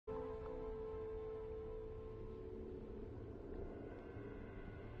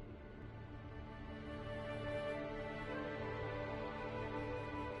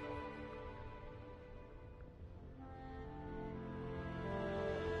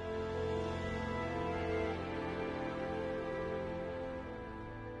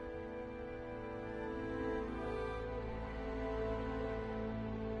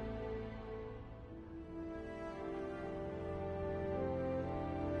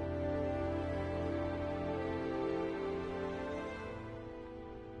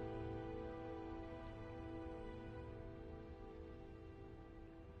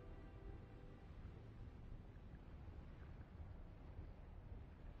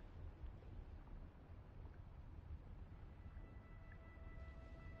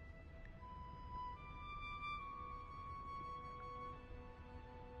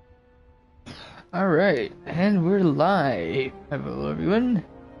Alright, and we're live. Hello everyone.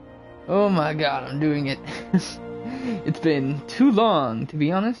 Oh my god, I'm doing it. It's been too long, to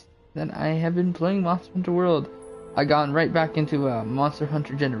be honest, that I have been playing Monster Hunter World. I got right back into Monster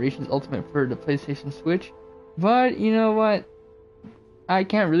Hunter Generations Ultimate for the PlayStation Switch. But, you know what? I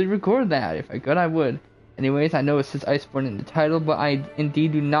can't really record that. If I could, I would. Anyways, I know it says Iceborne in the title, but I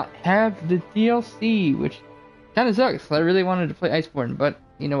indeed do not have the DLC, which kind of sucks. I really wanted to play Iceborne, but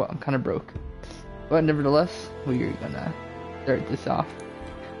you know what? I'm kind of broke. But nevertheless, we're gonna start this off.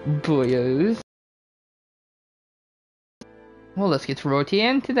 Boyos. Well, let's get right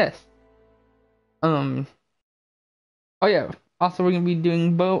into this. Oh yeah. Also, we're gonna be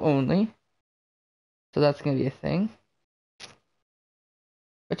doing bow only, so that's gonna be a thing.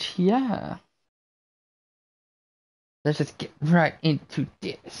 But yeah, let's just get right into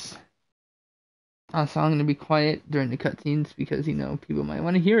this. Also, I'm gonna be quiet during the cutscenes because you know people might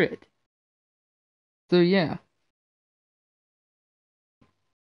want to hear it. So yeah.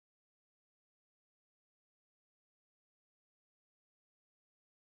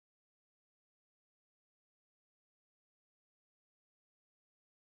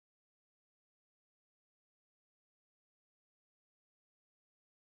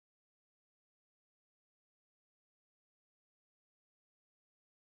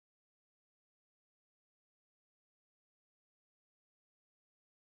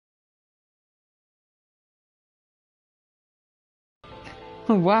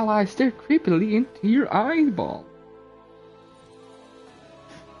 While I stare creepily into your eyeball.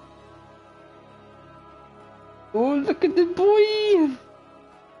 Oh, look at the boy!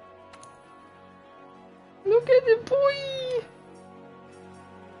 Look at the boy!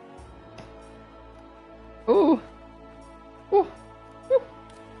 Oh! Oh! Oh!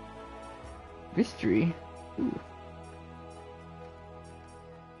 Mystery. Ooh.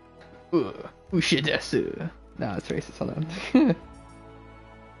 Ushidesu. No, it's racist. Hold on.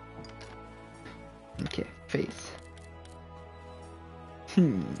 Okay, face.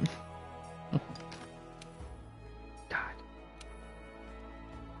 God.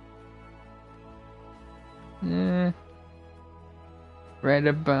 Right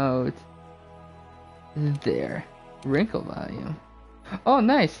about there. Wrinkle volume. Oh,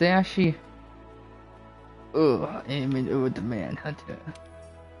 nice. They actually. Oh, aiming with the Manhunter.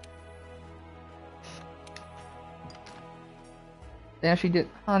 They actually did.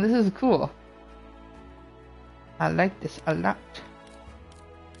 Oh, this is cool. I like this a lot.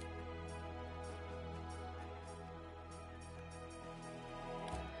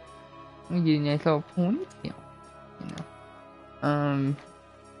 We get a nice little ponytail, you know.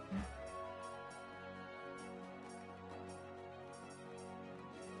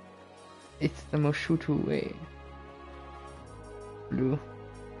 It's the Moshutu way. Blue.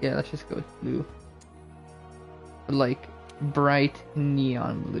 Yeah, let's just go with blue. Like bright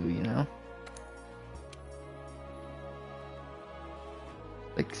neon blue, you know?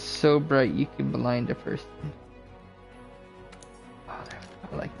 Like so bright you can blind a person. Oh,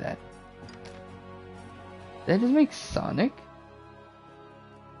 I like that. Did I just make Sonic?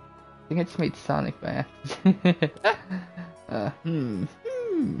 I think I just made Sonic by accident.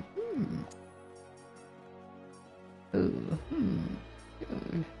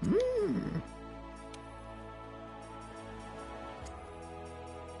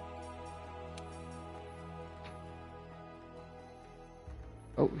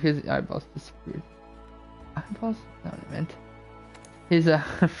 Oh, his eyeballs disappeared. Eyeballs? Not what I meant. His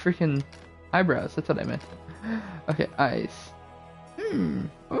freaking eyebrows. That's what I meant. Okay, eyes.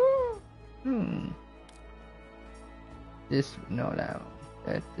 Oh. This no now.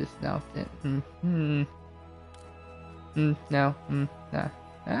 That this now then. No. Nah.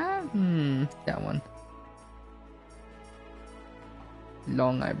 That one.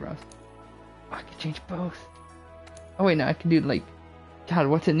 Long eyebrows. Oh, I can change both. Oh wait, no, I can do like. God,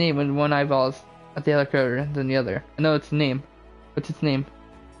 what's its name when one eyeball's at the other color than the other? I know its name. What's its name?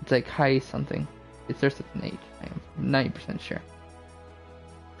 It's like high something. It starts with an H. I am 90% sure.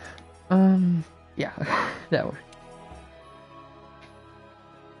 Yeah, that works.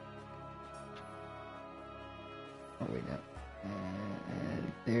 Oh wait, no.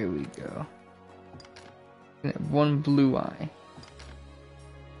 And there we go. And one blue eye.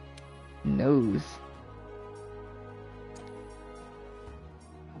 Nose.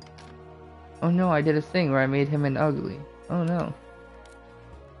 Oh no, I did a thing where I made him an ugly. Oh no.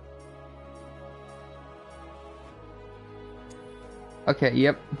 Okay,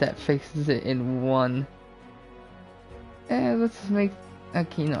 yep, that fixes it in one. Let's just make.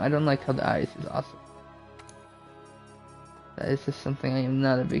 Okay, no, I don't like how the eyes is awesome. That is just something I am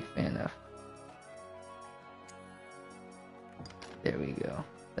not a big fan of. There we go.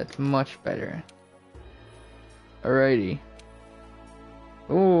 That's much better. Alrighty.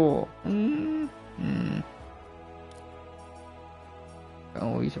 Oh.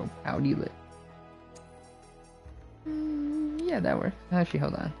 Oh, he's so pouty lip. Yeah, that works. Actually,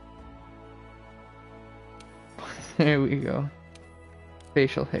 hold on. There we go.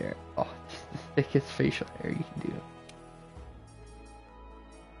 Facial hair. Oh, just the thickest facial hair you can do.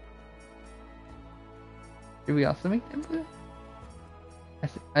 Did we also make them blue?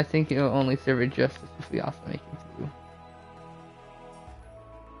 I think it'll only serve it justice if we also make it blue.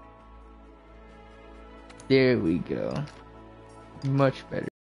 There we go. Much better.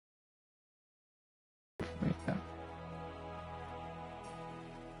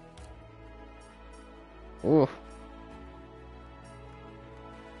 Oh.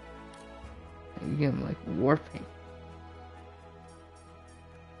 You get like war paint.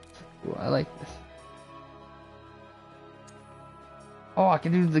 Ooh, I like this. Oh, I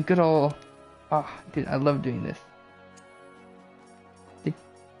can do the good old. Oh, dude, I love doing this.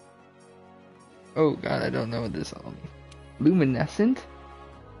 Oh god, I don't know what this all means. Luminescent?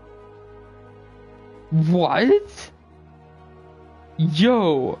 What?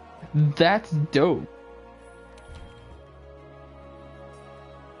 Yo, that's dope.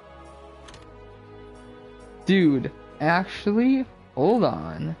 Dude, actually, hold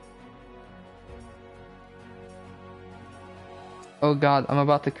on. Oh god, I'm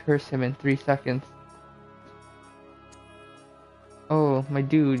about to curse him in 3 seconds. Oh, my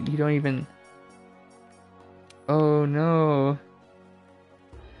dude, you don't even... Oh no.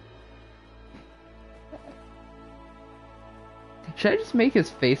 Should I just make his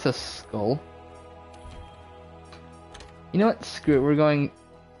face a skull? You know what? Screw it, we're going...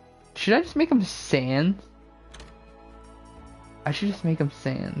 Should I just make him Sans? I should just make him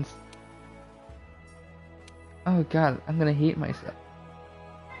Sans. Oh god, I'm gonna hate myself.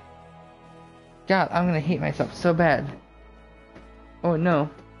 God, I'm gonna hate myself so bad. Oh no.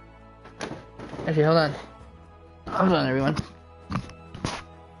 Actually, hold on. Hold on, everyone.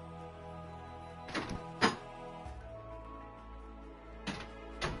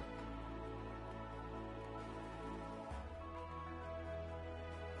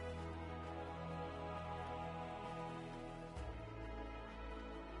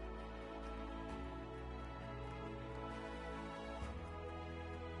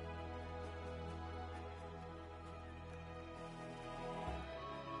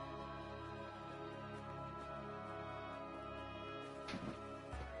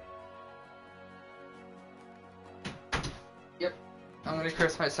 Yep, I'm gonna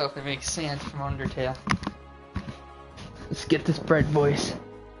curse myself and make Sans from Undertale. Let's get this bread, boys.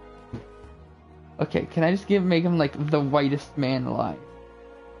 Okay, can I just make him like the whitest man alive?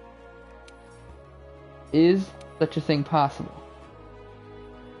 Is such a thing possible?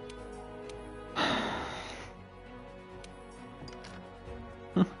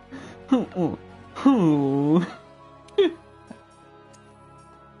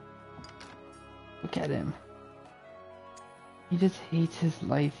 Look at him. He just hates his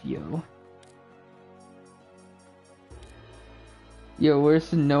life, yo. Yo, where's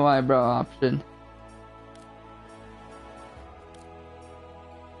the no eyebrow option?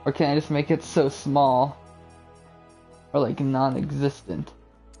 Or can I just make it so small? Or like non-existent?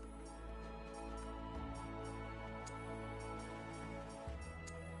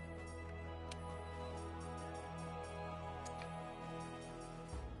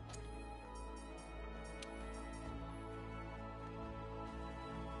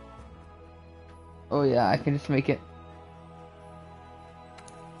 Oh yeah, I can just make it.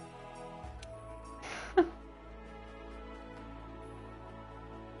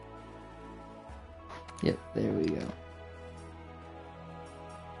 Yep, there we go.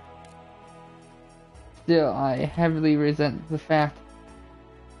 Still, I heavily resent the fact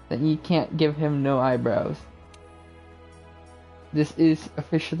that you can't give him no eyebrows. This is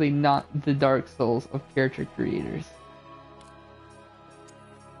officially not the Dark Souls of character creators.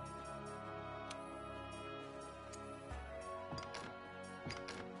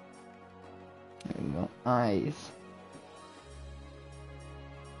 There we go. Eyes.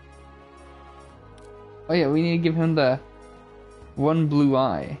 Oh yeah, we need to give him the one blue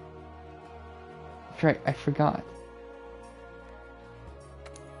eye. That's right, I forgot.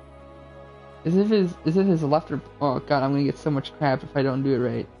 Is it his left or... Oh god, I'm gonna get so much crap if I don't do it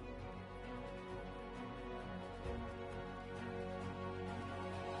right.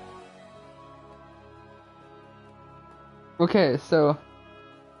 Okay, so...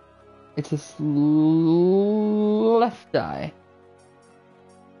 It's his left eye.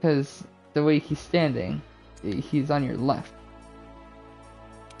 Because the way he's standing, he's on your left.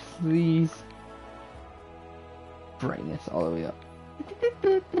 please. Brightness all the way up.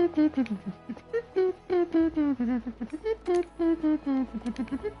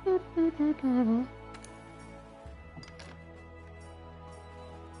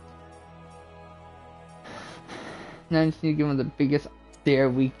 Now I just need to give him the biggest. There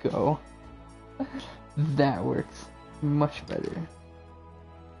we go. That works much better.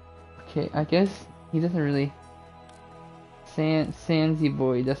 Okay, I guess he doesn't really. Sansy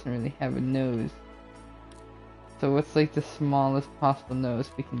boy doesn't really have a nose. So what's like the smallest possible nose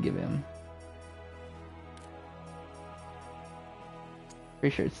we can give him?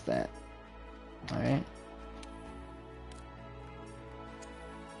 Pretty sure it's that. Alright.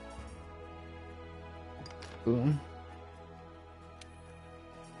 Boom.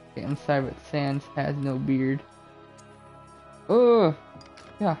 Okay, I'm sorry, but Sans has no beard. Oh!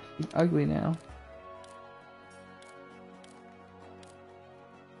 Gosh, he's ugly now.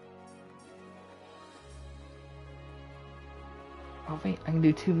 Oh wait, I can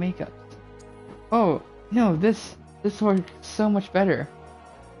do 2 makeups. Oh, no, this works so much better.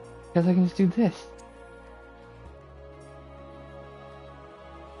 Because I can just do this.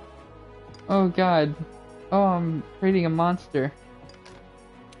 Oh god. Oh, I'm creating a monster.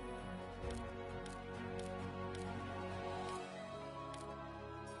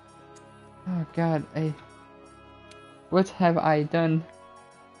 Oh god, what have I done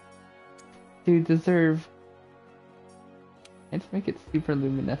to deserve? Let's make it super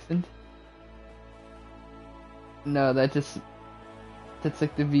luminescent. No, that's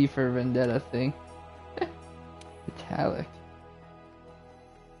like the V for Vendetta thing. Metallic.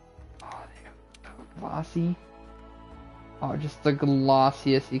 Oh, they're glossy. Oh, just the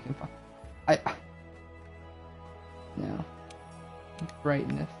glossiest you can find. No.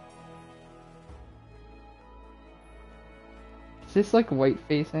 Brightness. Is this like white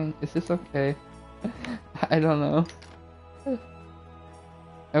facing? Is this okay? I don't know.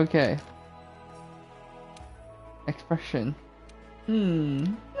 Okay. Expression. No.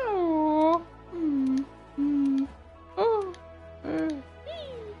 Oh. Oh.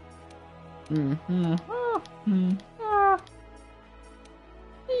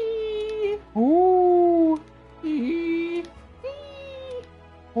 Oh.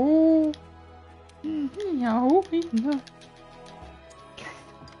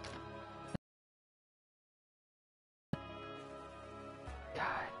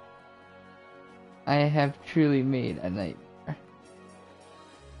 I have truly made a nightmare.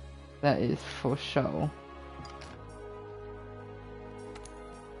 That is for sure.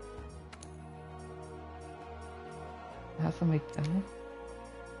 How's I make done?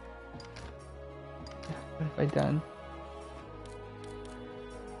 What have I done?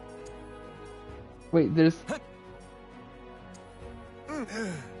 Wait, there's.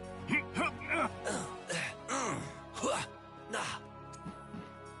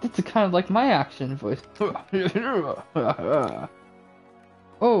 That's kind of like my action voice.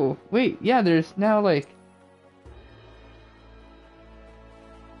 Oh, wait, yeah, there's now like...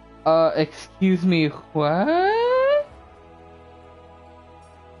 excuse me, what?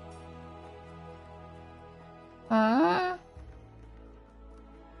 Huh?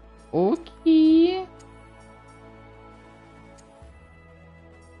 Okay.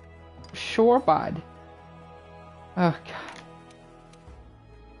 Sure, bud. Oh, God.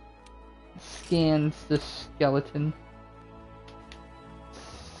 Scans the skeleton.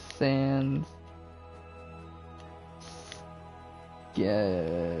 Sans.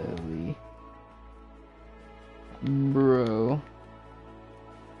 Skelly. Bro.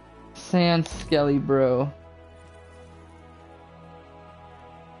 Sans Skelly bro.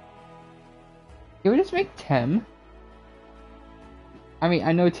 Can we just make Tem? I mean,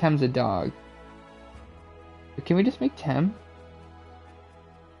 I know Tem's a dog. But can we just make Tem?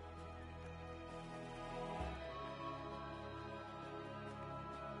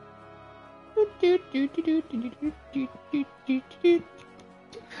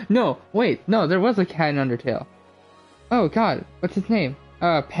 No, wait, no, there was a cat in Undertale. Oh god, what's his name?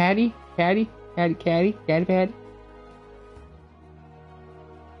 Patty? Caddy? Caddy?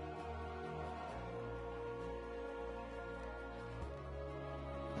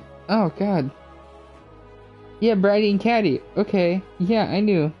 Oh god. Yeah, Brady and Caddy. Okay, yeah, I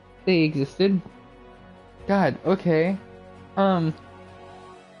knew they existed. God, okay. I'm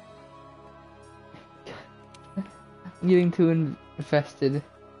getting too invested.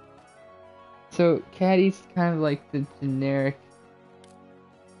 So, Caddy's kind of like the generic,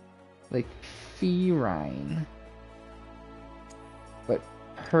 like, feline, but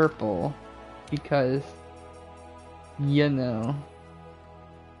purple, because, you know.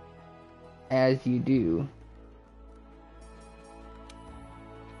 as you do.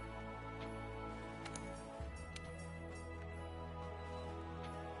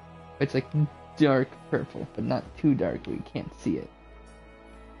 It's like dark purple, but not too dark where you can't see it.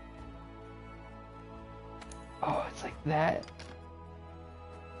 Oh, it's like that.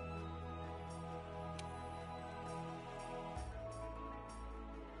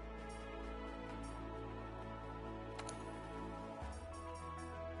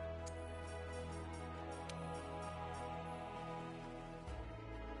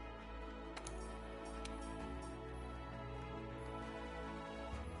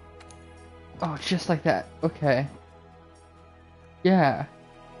 Oh, it's just like that. Okay. Yeah.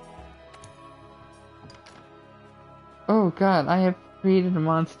 Oh god, I have created a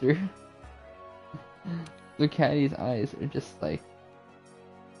monster. The catty's eyes are just like...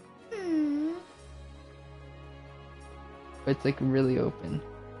 But it's like really open.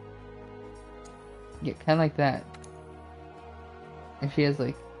 Yeah, kinda like that. And she has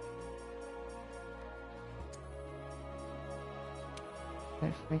like...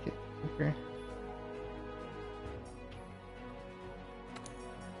 Let's make it quicker.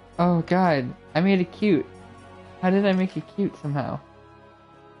 Oh god, I made it cute. How did I make it cute somehow?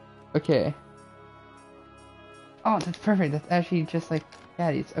 Okay. Oh, that's perfect. That's actually just like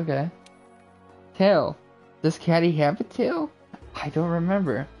Caddy's. Okay. Tail. Does Caddy have a tail? I don't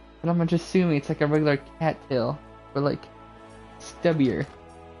remember. But I'm just assuming it's like a regular cat tail. But like stubbier.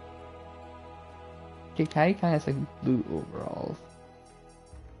 Okay, Caddy kind of has like blue overalls.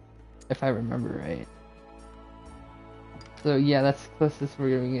 If I remember right. So yeah, that's the closest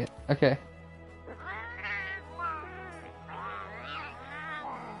we're gonna get. Okay.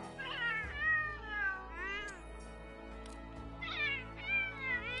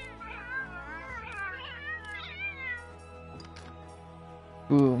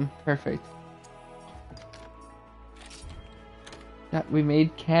 Boom, perfect. Yeah, we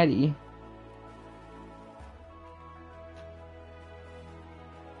made Caddy.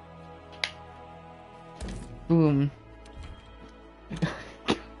 Boom.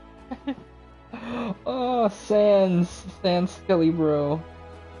 Oh, Sans Scully bro.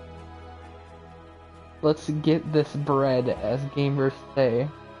 Let's get this bread, as gamers say.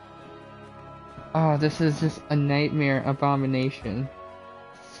 Oh, this is just a nightmare abomination.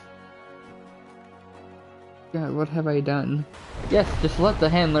 God, what have I done? Yes, just let the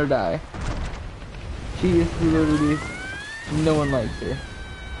handler die. She is literally... no one likes her.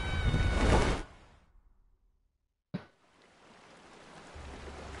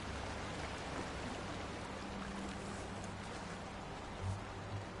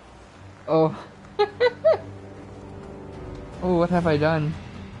 Oh. Oh, what have I done?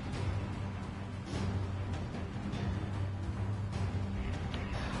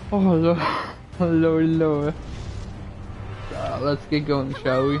 Oh, Lord. Lord, Lord. Let's get going,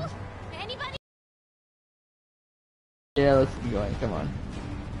 shall we? Anybody? Yeah, let's get going, come on.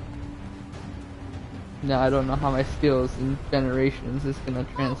 No, I don't know how my skills in generations is gonna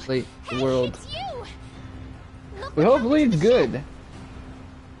translate the world. It's you. Look But what hopefully happened it's to the good. ship.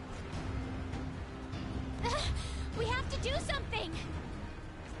 We have to do something.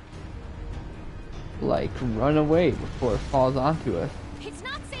 Like, run away before it falls onto us. It's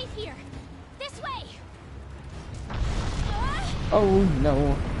not safe here. This way. Oh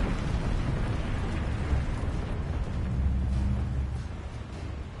no.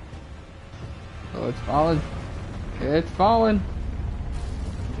 Oh, it's falling. It's falling.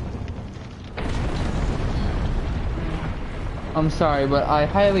 I'm sorry, but I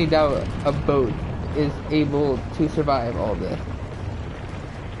highly doubt a boat is able to survive all this.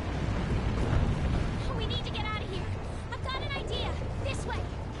 We need to get out of here. I've got an idea. This way.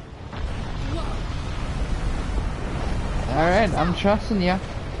 Alright, I'm trusting you.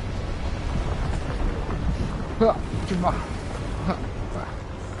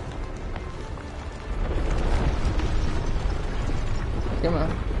 Come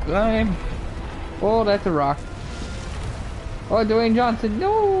on, climb. Oh, that's a rock. Oh, Dwayne Johnson,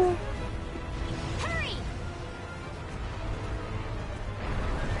 no! Hurry!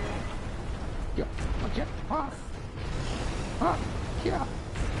 Yeah, okay. Yeah.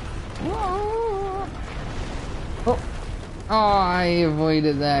 Whoa. Oh, oh, I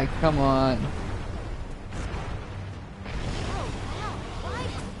avoided that. Come on. Oh, wow.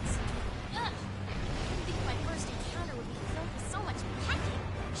 Violence. Ugh. I didn't think my first encounter would be filled with so much packing.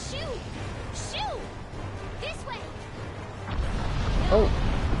 Shoo! Shoo! This way. Oh,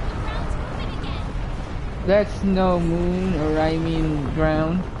 The ground's moving again. that's no moon, or I mean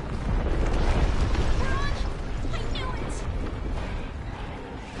ground. We're on. I knew it.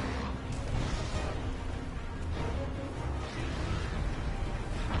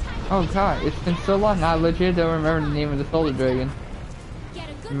 Oh god, it's been so long, I legit don't remember the name of the solar dragon. Get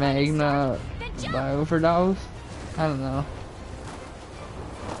a good running Magna start, then jump. Overdose? I don't know.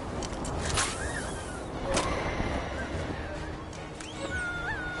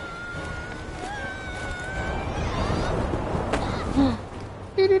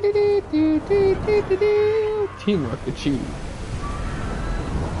 Teamwork achieved.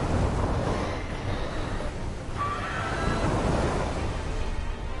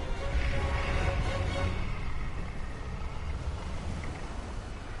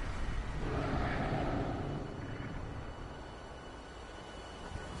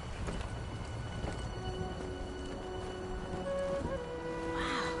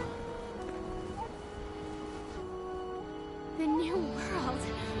 The new world.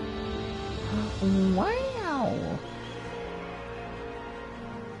 Wow.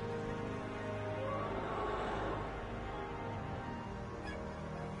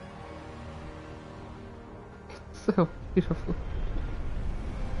 So beautiful.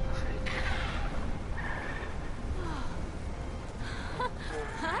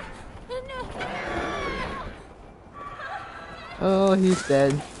 Huh? No. Oh, he's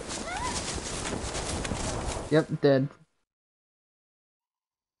dead. Yep, dead.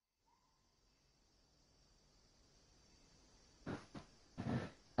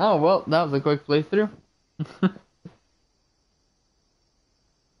 Oh, well, that was a quick playthrough.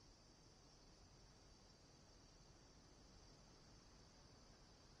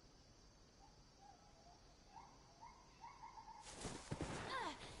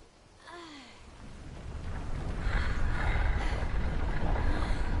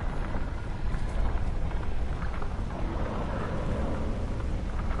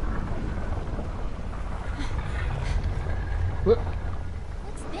 Whoop.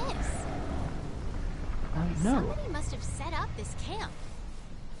 What's this? I don't know. Somebody must have set up this camp.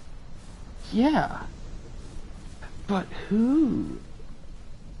 Yeah. But who?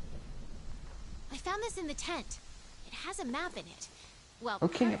 I found this in the tent. It has a map in it. Well,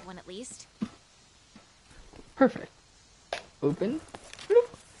 Okay. part of one at least. Perfect. Open. Bloop.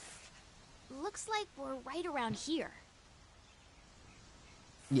 Looks like we're right around here.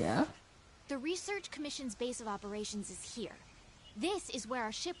 Yeah. The Research Commission's base of operations is here. This is where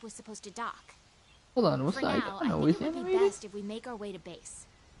our ship was supposed to dock. Hold on, what's For that? now, I I don't know. think Is it would be animated? best if we make our way to base.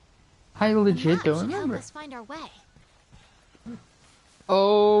 I The legit map don't should help remember. us find our way.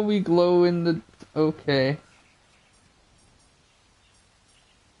 Oh, we glow in the... Okay.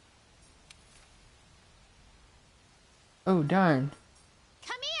 Oh, darn.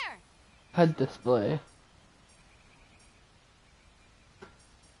 Come here! HUD display.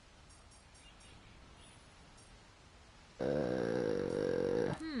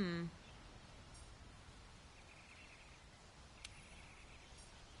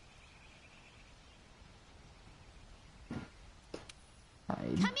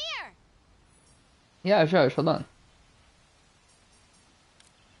 Hide. Come here! Yeah, sure, hold on.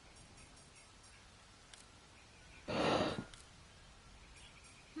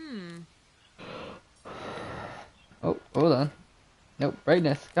 Oh, hold on. Nope,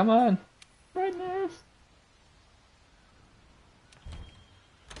 brightness, come on. Brightness.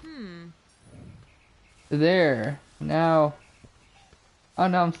 There, now. Oh,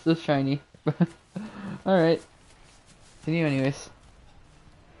 now I'm still shiny. Alright. Continue anyways.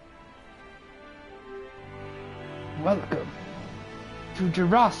 Welcome to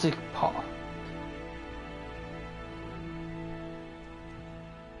Jurassic Park.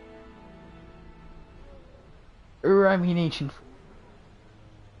 I mean ancient.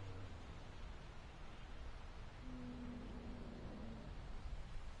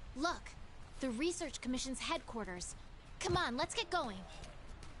 Look, the Research Commission's headquarters. Come on, let's get going.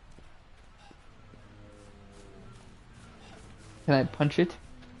 Can I punch it?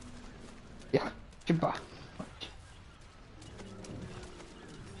 Yeah. Jabba. Punch.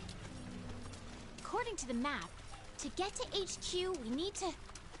 According to the map, to get to HQ, we need to...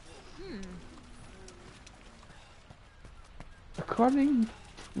 According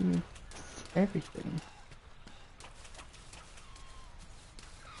to everything.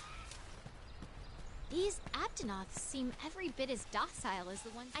 These Aptonoths seem every bit as docile as the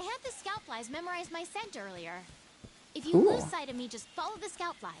ones... I had the scout flies memorize my scent earlier. If you Cool. lose sight of me, just follow the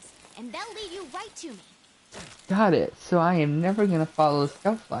scout flies, and they'll lead you right to me. Got it. So I am never gonna follow the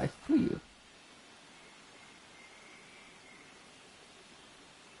scout flies, do you?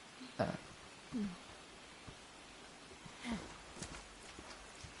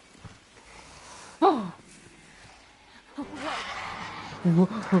 Oh!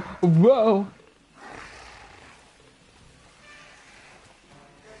 Whoa!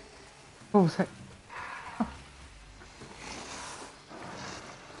 What was that?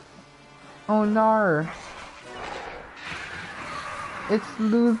 Oh no! It's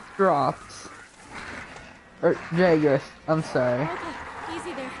loose drops. Or Jaggers, I'm sorry. Okay,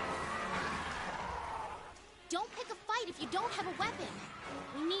 easy there. Don't pick a fight if you don't have a weapon.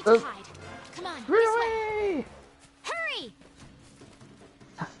 We need to hide. Come on, this way. Hurry!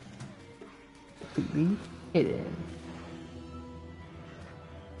 Completely hidden.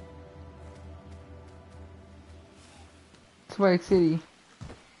 Swag City.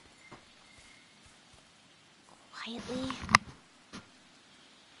 Quietly.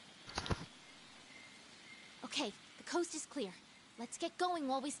 Okay, the coast is clear. Let's get going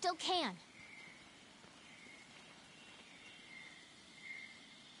while we still can.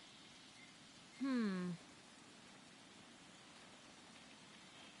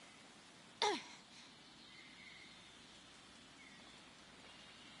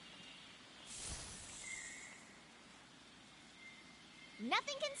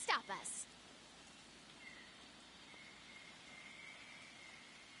 Nothing can stop us.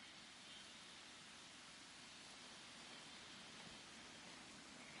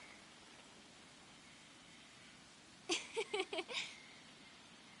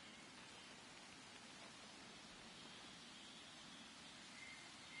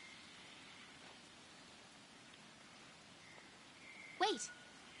 Wait,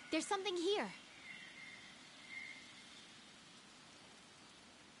 there's something here.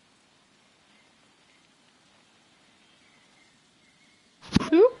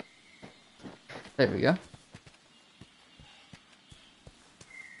 Oop. There we go.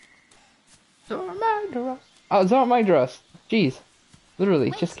 Zormagdaros. Oh, Zormagdaros. Jeez. Literally,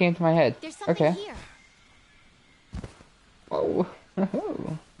 Wait, just came to my head. There's something Okay. here. Whoa.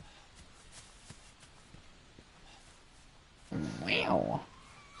 Oh. Wow.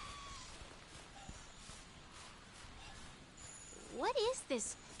 What is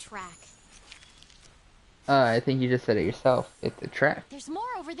this track? I think you just said it yourself. It's a trap. There's more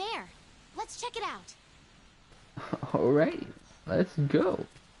over there. Let's check it out. Alright, let's go.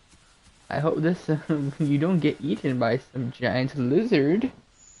 I hope this you don't get eaten by some giant lizard.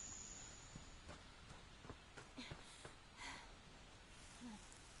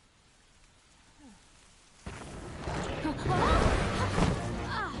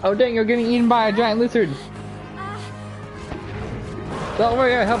 Oh dang, you're getting eaten by a giant lizard. Don't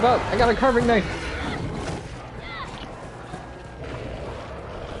worry, I help out. I got a carving knife.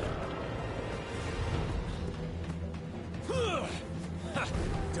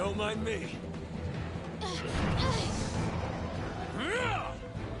 Don't mind me.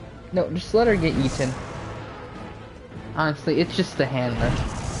 No, just let her get eaten. Honestly, it's just the handler.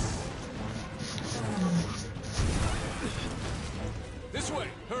 This way,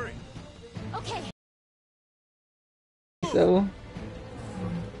 hurry. Okay. So...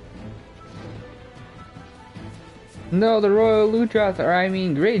 No, the Royal Lutras, or I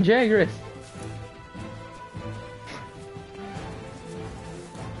mean Great Jagress.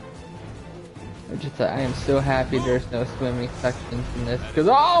 I am so happy there's no swimming sections in this, because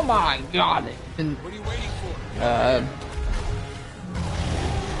oh my god! What are you waiting for?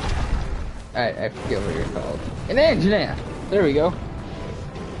 I forget what you're called. An engineer! There we go.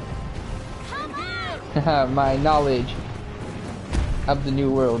 My knowledge of the new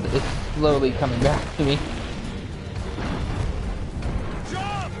world is slowly coming back to me.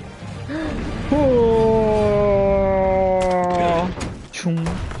 Jump! Oh. Chung.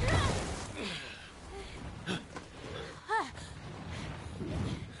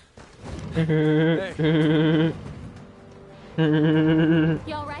 Hey.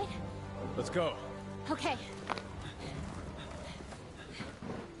 You all right? Let's go. Okay.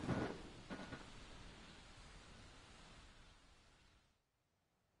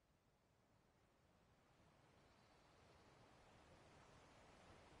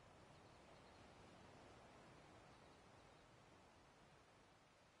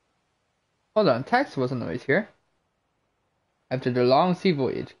 Hold on, Tax wasn't always here. After their long sea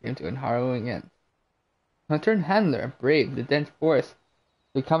voyage came to an harrowing end. Hunter and Handler braved the dense forest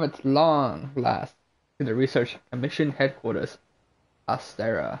to come at long last to the research commission headquarters,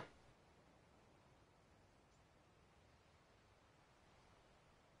 Astera.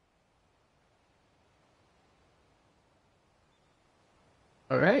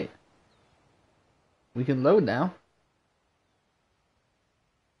 Alright. We can load now.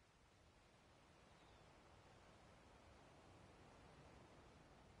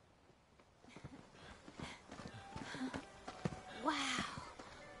 Wow.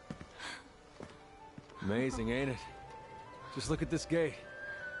 Amazing, ain't it? Just look at this gate.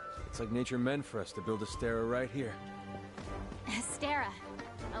 It's like nature meant for us to build a Stera right here. Stera.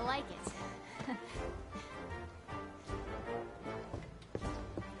 I like it.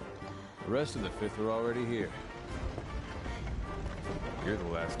 The rest of the 5th are already here. You're the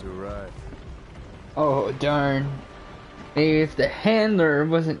last to arrive. Oh, darn. If the handler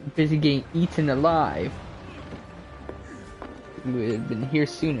wasn't busy getting eaten alive, we would have been here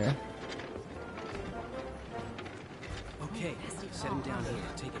sooner. Okay, set him down here.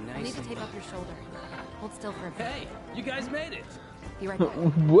 Take it I'll nice need to and tape low. up your shoulder. Hold still for a bit. Hey, you guys made it! Be right back.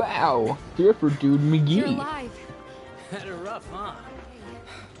 Wow, Surfer Dude You're McGee. alive. Had it rough, huh?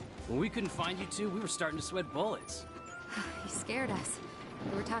 When we couldn't find you two, we were starting to sweat bullets. You scared us.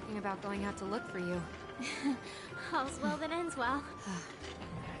 We were talking about going out to look for you. All's well that ends well.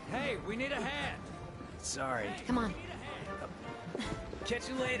 Hey, we need a hand! Sorry. Come on. Catch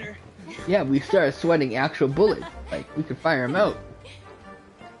you later. Yeah, we started sweating actual bullets. Like, we could fire them out.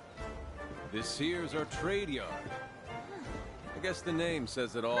 This here's our trade yard. I guess the name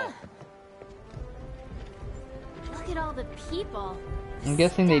says it all. Look at all the people. I'm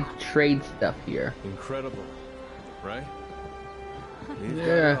guessing they trade stuff here. Incredible, right? We've got it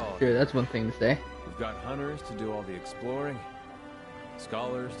Yeah, all. sure, that's one thing to say. We've got hunters to do all the exploring,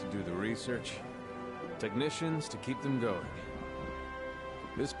 scholars to do the research, technicians to keep them going.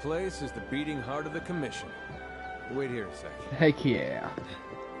 This place is the beating heart of the Commission. Wait here a sec. Heck yeah.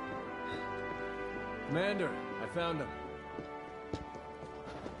 Commander, I found him.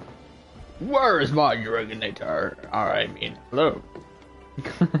 Where is my Dragonator? I mean, hello.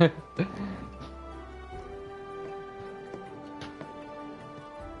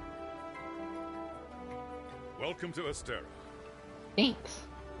 Welcome to Astera. Thanks.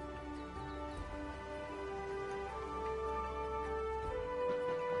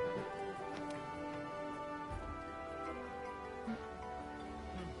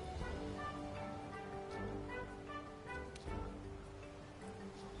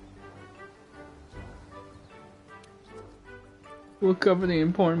 We'll cover the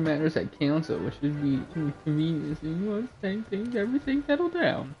important matters at council, which should be inconveniencing once things everything settled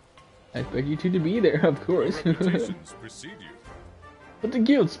down. I expect you two to be there, of course. Reputations precede you. But the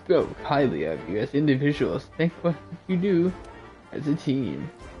guild spoke highly of you as individuals. Think what you do as a team.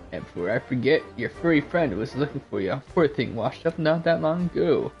 And before I forget, your furry friend was looking for you. Poor thing washed up not that long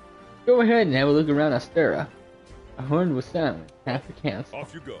ago. Go ahead and have a look around Astera. A horn was silent half the council.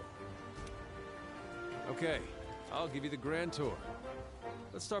 Off you go. Okay, I'll give you the grand tour.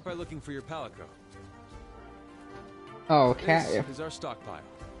 Let's start by looking for your palico. Oh, This cat. is our stockpile.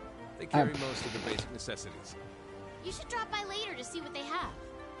 They carry most of the basic necessities. You should drop by later to see what they have.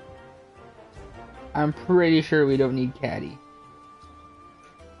 I'm pretty sure we don't need Caddy.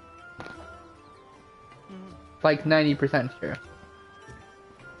 Like 90% sure.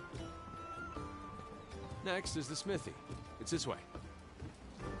 Next is the smithy. It's this way.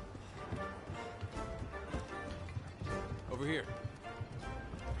 Over here.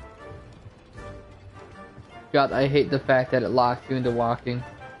 God, I hate the fact that it locks you into walking.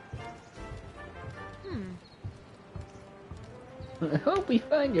 I hope we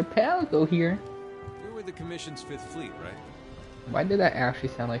find your palico here. You're with the Commission's 5th Fleet, right? Why did that actually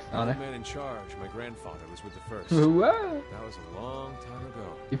sound like The Sonic? man in charge, my grandfather, was with the 1st. Whoa! That was a long time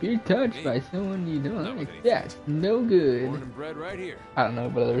ago. If you're touched by someone you don't Not with like, any that's no Born good. and bred right here. I don't know,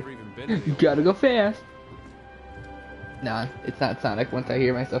 brother. Never even been to the You gotta go fast. Nah, it's not Sonic once I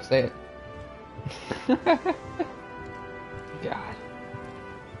hear myself say it. God.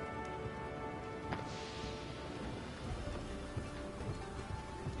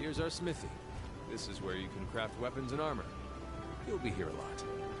 Here's our smithy. This is where you can craft weapons and armor. You'll be here a lot.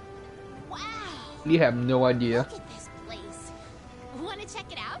 Wow! You have no idea. Look at this place. Want to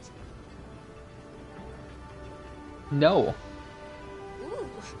check it out? No. Ooh,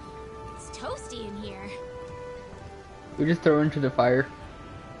 it's toasty in here. We just throw it into the fire.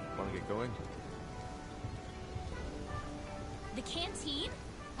 Want to get going? The canteen?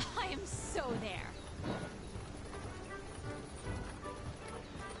 I am so there.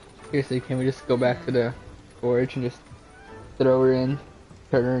 Seriously, can we just go back to the forge and just throw her in?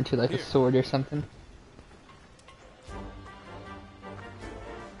 Turn her into like a Here. sword or something?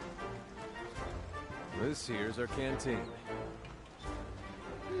 This here's our canteen.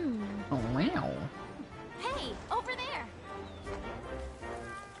 Oh, wow. Hey, over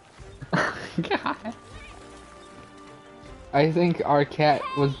there. God. I think our cat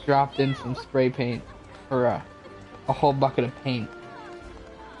was dropped in some spray paint. Or a whole bucket of paint.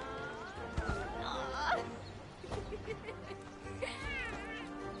 Aw.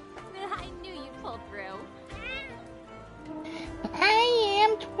 I knew you'd pull through. I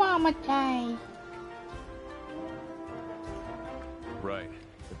am traumatized. Right.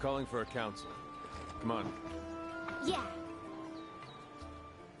 They're calling for a council. Come on. Yeah.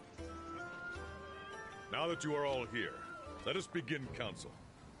 Now that you are all here, let us begin council.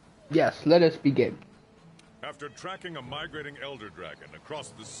 Yes, let us begin. After tracking a migrating elder dragon across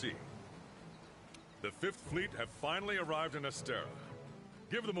the sea, the Fifth Fleet have finally arrived in Astera.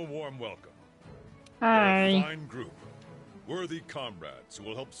 Give them a warm welcome. They're a fine group. Worthy comrades who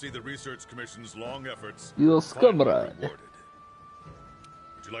will help see the Research Commission's long efforts Yes, finally comrade. rewarded.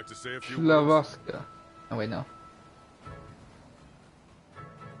 Would you like to say a few words? Slavaska. Oh wait, no.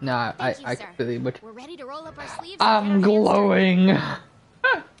 Nah, Thank you, I sir. completely butchered. We're ready to roll up our sleeves. and I'm get our hands dirty. glowing.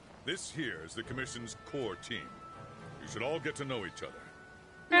 This here is the Commission's core team. You should all get to know each other.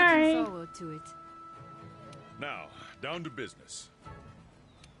 Looking forward to it. Now, down to business.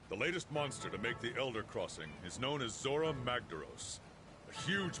 The latest monster to make the Elder Crossing is known as Zora Magdaros. A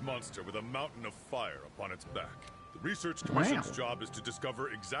huge monster with a mountain of fire upon its back. The Research Commission's job is to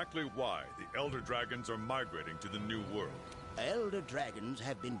discover exactly why the Elder Dragons are migrating to the New World. Elder dragons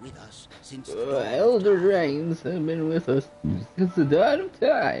have been with us since Elder Dragons have been with us since the dawn of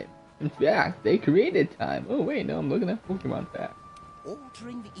time. In fact, they created time. Oh wait, no, I'm looking at Pokemon facts.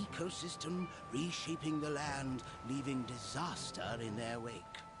 altering the ecosystem, reshaping the land, leaving disaster in their wake.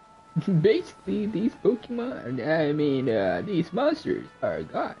 Basically, these Pokemon, these monsters are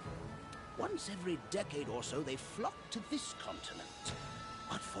God. Once every decade or so, they flock to this continent.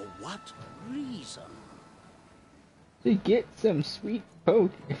 But for what reason? To get some sweet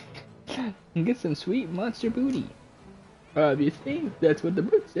poke and get some sweet monster booty. Obviously, that's what the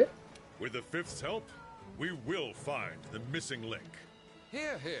book says. With the Fifth's help, we will find the missing link.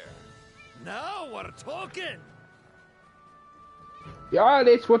 Here, here. Now we're talking! Yeah,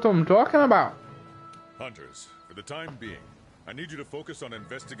 that's what I'm talking about. Hunters, for the time being, I need you to focus on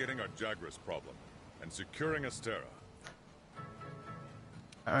investigating our Jagras problem and securing Astera.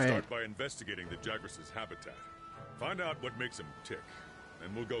 Alright. Start by investigating the Jagras' habitat. Find out what makes them tick,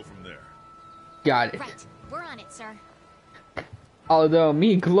 and we'll go from there. Got it. Right. We're on it, sir. Although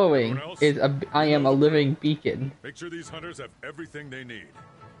me glowing Everyone else? is I am a living beacon. Make sure these hunters have everything they need.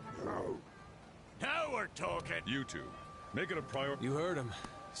 Now we're talking! You two, make it a priority. You heard him.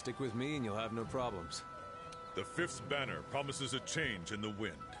 Stick with me and you'll have no problems. The Fifth's banner promises a change in the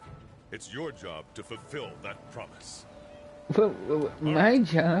wind. It's your job to fulfill that promise. My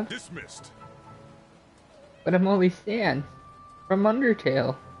job, Dismissed. but I'm only Stan from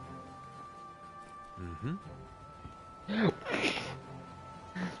Undertale.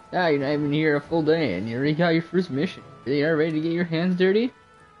 Ah, you're not even here a full day and you already got your first mission. You are ready to get your hands dirty?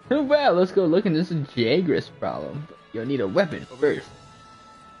 Well, let's go look into this Jagras problem. But you'll need a weapon first.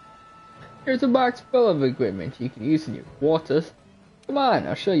 Here's a box full of equipment you can use in your quarters. Come on,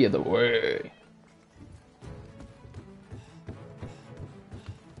 I'll show you the way.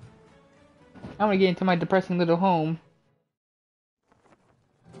 I'm gonna get into my depressing little home.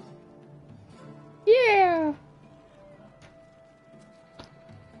 Yeah!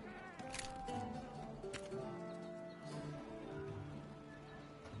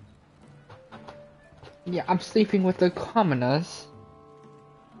 Yeah, I'm sleeping with the commoners.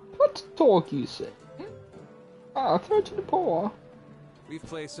 What talk you say? I'll throw to the poor. We've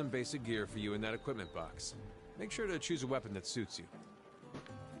placed some basic gear for you in that equipment box. Make sure to choose a weapon that suits you.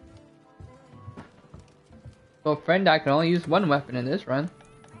 Well, friend, I can only use one weapon in this run.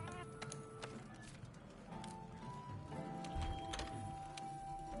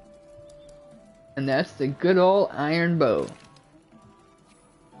 And that's the good old iron bow.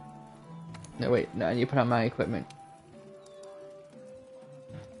 No, wait, no, I need to put on my equipment.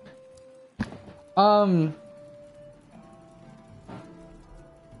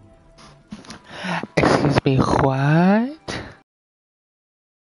 Excuse me, what?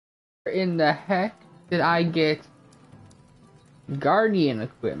 Where in the heck did I get Guardian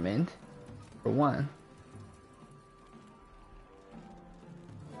equipment, for one?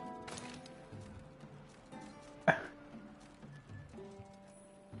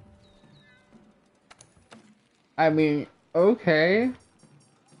 I mean, okay.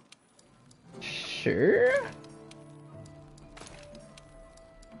 Sure.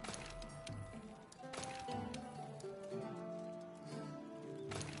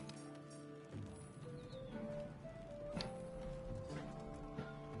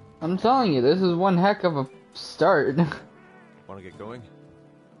 I'm telling you, this is one heck of a start. Want to get going?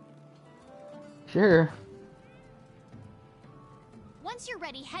 Sure. Once you're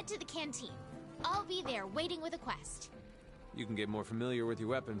ready, head to the canteen. I'll be there waiting with a quest. You can get more familiar with your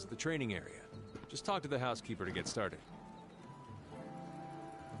weapons at the training area. Just talk to the housekeeper to get started.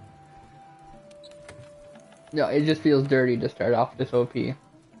 No, it just feels dirty to start off this OP. Yeah,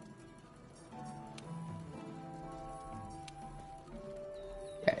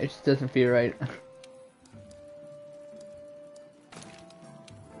 it just doesn't feel right.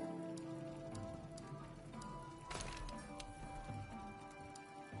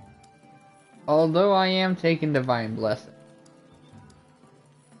 Although I am taking Divine Blessing.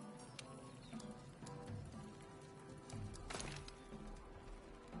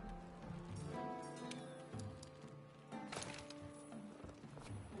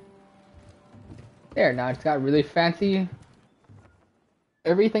 There, now it's got really fancy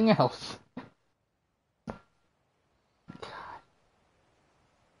everything else. God.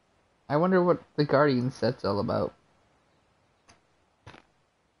 I wonder what the Guardian set's all about.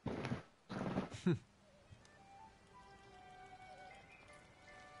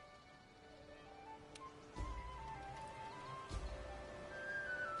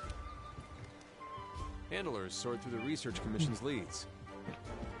 Handlers sort through the Research Commission's leads.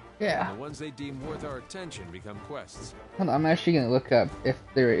 Yeah. And the ones they deem worth our attention become quests. Hold on, I'm actually gonna look up if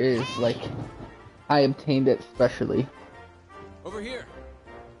there is, like, I obtained it specially. Over here!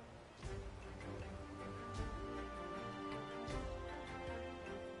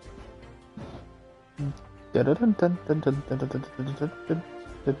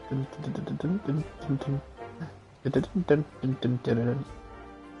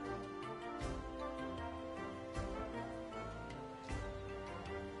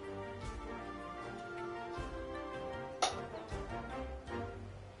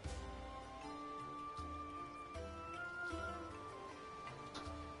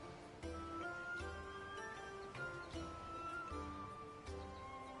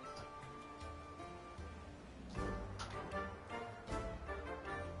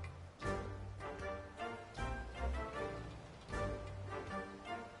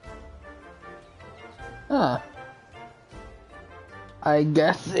 Huh. I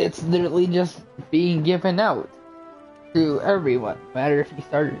guess it's literally just being given out to everyone, no matter if you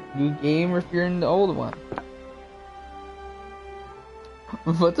started a new game or if you're in the old one.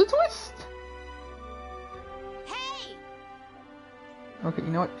 What a twist! Hey! Okay, you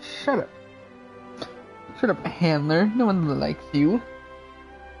know what? Shut up. Shut up, handler. No one likes you.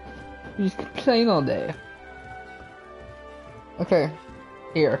 You just complain all day. Okay,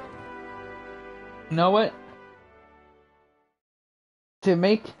 here. You know what? To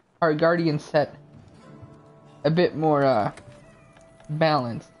make our Guardian set a bit more,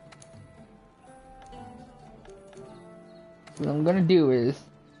 balanced, what I'm gonna do is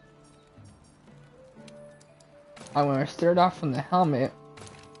I'm gonna start off from the helmet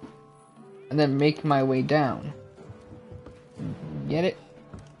and then make my way down. Get it?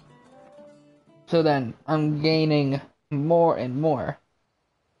 So then I'm gaining more and more.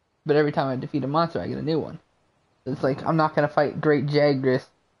 But every time I defeat a monster, I get a new one. It's like, I'm not gonna fight Great Jagras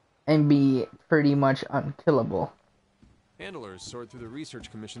and be pretty much unkillable. Handlers sort through the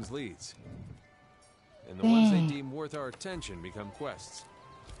Research Commission's leads. And the ones they deem worth our attention become quests.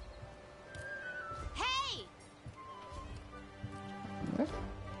 Hey! What?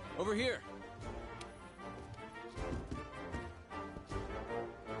 Over here!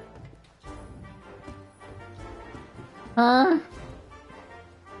 Huh?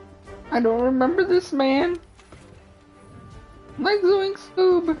 I don't remember this man. Legs doing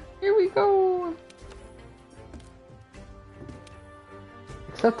Scoob. Here we go.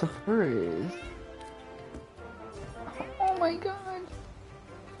 Except the furries. Oh my god.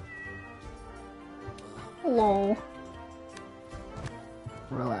 Hello.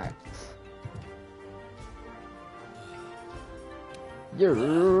 Relax.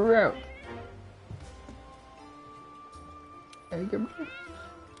 You're out. There you go.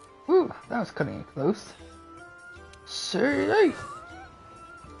 Ooh, that was cutting it close. Say,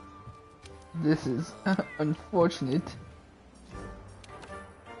 this is unfortunate.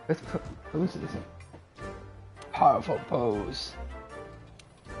 Let's pose this. Powerful pose.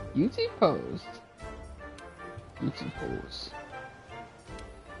 Beauty pose. Beauty pose.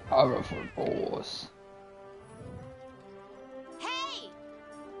 Powerful pose. Hey!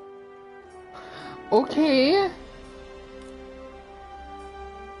 Okay.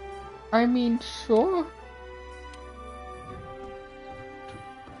 I mean, sure.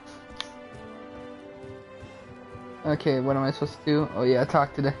 Okay, what am I supposed to do? Oh yeah,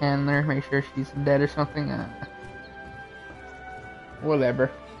 talk to the handler, make sure she's dead or something. Whatever.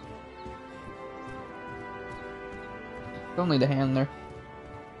 It's only the handler.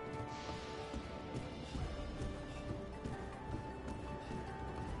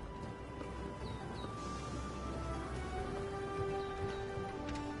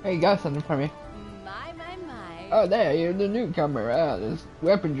 Hey, you got something for me. My. Oh, there, you're the newcomer. There's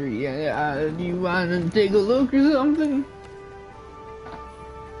weaponry. Do you want to take a look or something?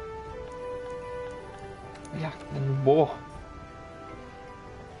 Ja, een boh.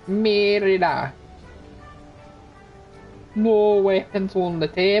 Merida. No weapons on the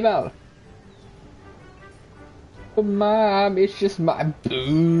table. But Mom, it's just my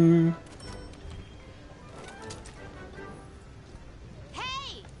boo.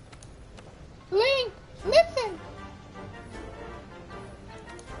 Hey! Link, listen.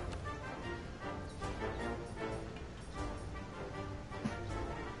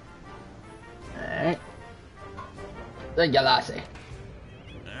 Alright. Ruen.Allis.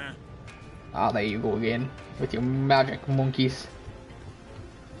 Oh, there you go again, with your magic monkeys.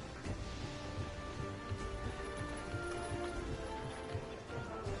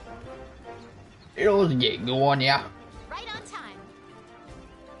 It'll get going, yeah. Right on time.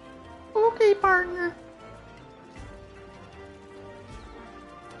 Okay, partner.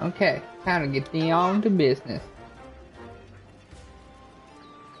 Okay, time to get down to business.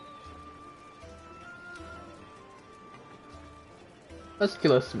 Let's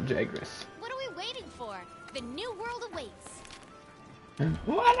kill us some Jagras. What are we waiting for? The new world awaits.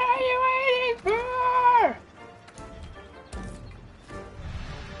 What are you waiting for?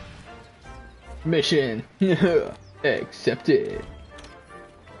 Mission accepted.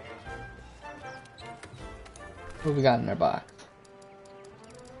 What we got in our box?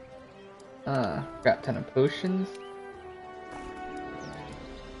 Got a ton of potions.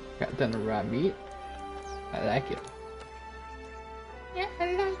 Got a ton of raw meat. I like it. Yeah,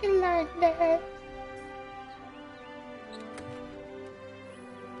 I like it like that.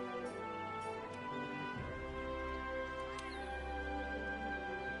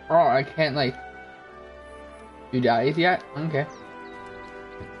 Oh, I can't like do dice yet? Okay.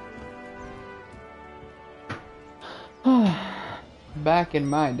 Back in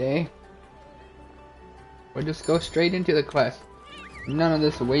my day, we'll just go straight into the quest. None of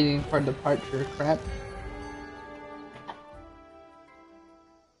this waiting for departure crap.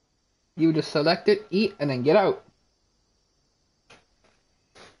 You just select it, eat, and then get out.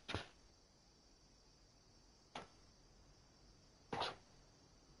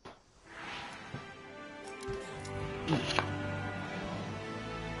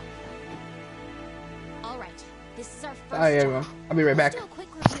 All right, this is our first Alright, job. everyone. I'll be right back. Let's do a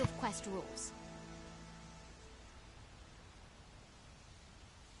quick review of quest rules.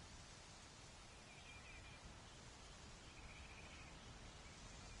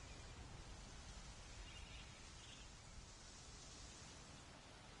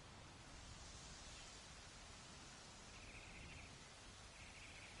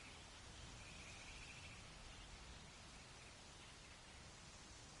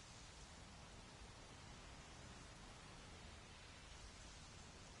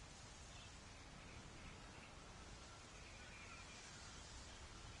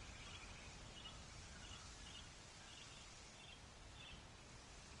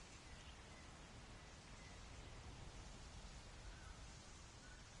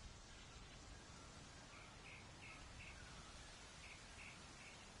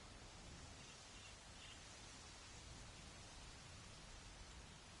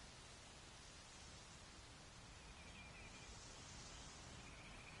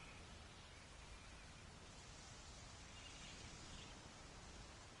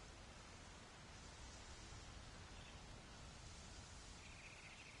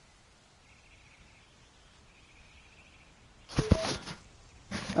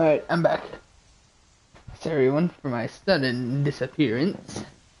 Alright, I'm back. Sorry everyone for my sudden disappearance.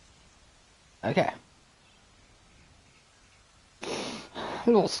 Okay.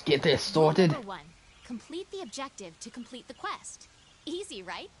 Let's get this sorted. Number 1. Complete the objective to complete the quest. Easy,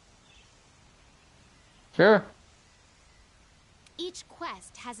 right? Sure. Each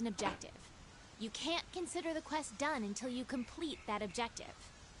quest has an objective. You can't consider the quest done until you complete that objective.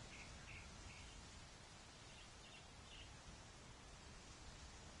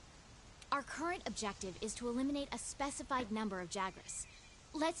 Our current objective is to eliminate a specified number of Jagras.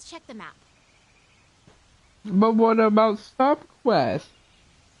 Let's check the map. But what about stop quest?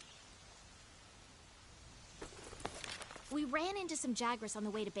 We ran into some Jagras on the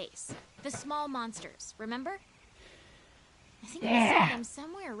way to base. The small monsters, remember? I think we saw them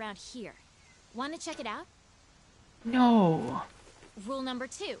somewhere around here. Want to check it out? No. Rule number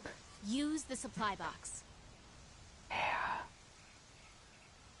 2. Use the supply box.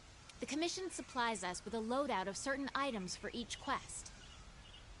 The Commission supplies us with a loadout of certain items for each quest.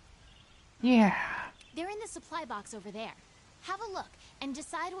 Yeah. They're in the supply box over there. Have a look and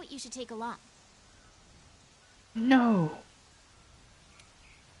decide what you should take along. No.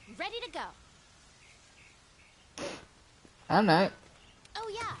 Ready to go. I'm not.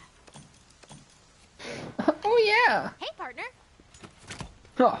 Oh yeah. Oh yeah. Hey, partner.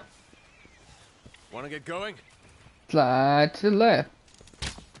 Oh. Want to get going? Slide to the left.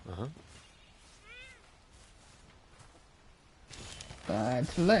 Uh-huh. Slide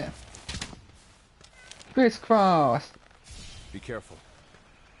to the left. Crisscross. Be careful.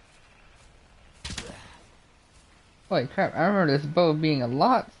 Holy crap, I remember this bow being a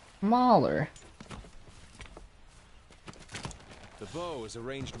lot smaller. The bow is a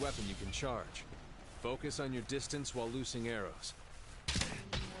ranged weapon you can charge. Focus on your distance while loosing arrows.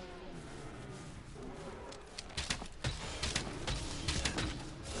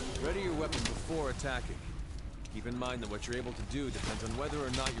 Ready your weapon before attacking. Keep in mind that what you're able to do depends on whether or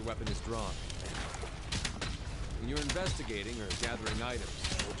not your weapon is drawn. When you're investigating or gathering items,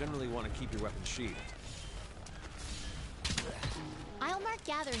 you'll generally want to keep your weapon sheathed. I'll mark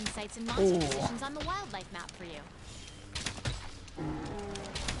gathering sites and monster positions on the wildlife map for you.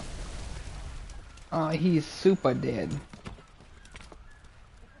 Oh, he's super dead.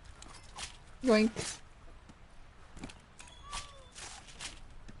 Yoink.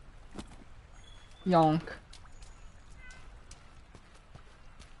 Yonk.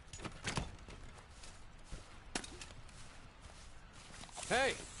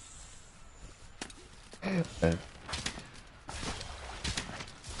 Hey!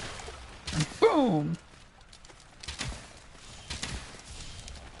 Boom!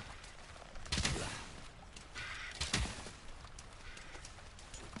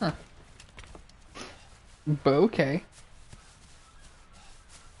 Huh. Okay.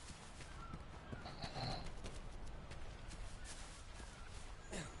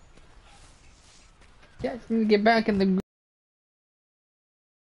 Yeah, just need to get back in the.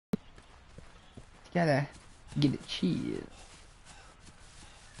 Gotta get it cheese.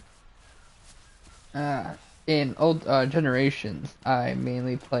 In old generations, I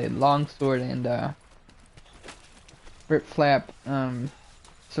mainly played longsword and rip flap,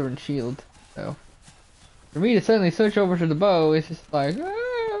 sword and shield. So for me to suddenly switch over to the bow, it's just like.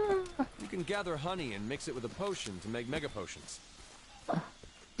 You can gather honey and mix it with a potion to make mega potions.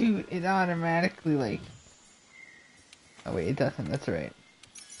 Dude, it automatically like. Oh wait, it doesn't. That's right.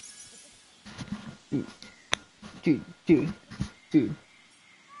 Dude,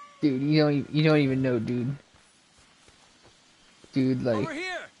 you don't even know, dude. Dude, like Over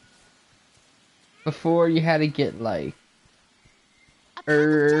here! before you had to get like A pack of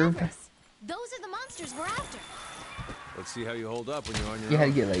herb. Jabbers. Those are the monsters we're after. Let's see how you hold up when you're on your You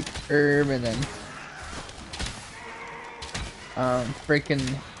had to own. get like herb and then freaking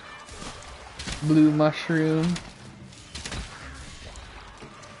blue mushroom.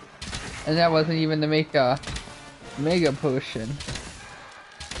 And that wasn't even to make a mega potion.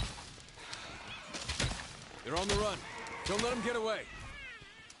 They're on the run. Don't let them get away.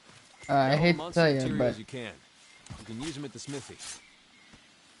 I Get all hate the to monster tell you, materials but you can. You can use them at the smithy.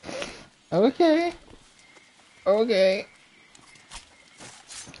 okay. Okay.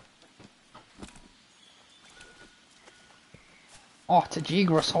 Oh, it's a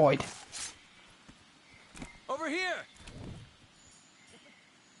Gigrosoid. Over here!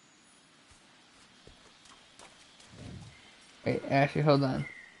 Wait, actually, hold on.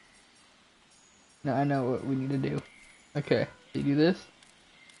 No, I know what we need to do. Okay, you do this,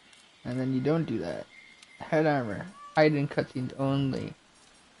 and then you don't do that. Head armor, hide in cutscenes only.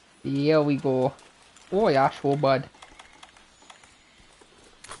 Here we go. Oh yeah, sure, bud.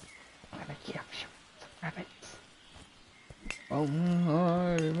 I'm gonna capture some rabbits.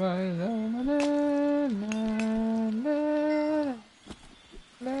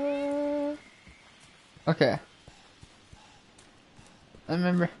 Okay. I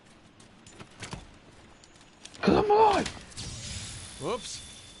remember. Cause I'm alive! Whoops.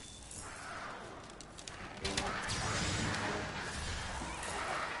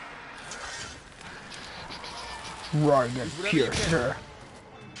 Dragon Piercer.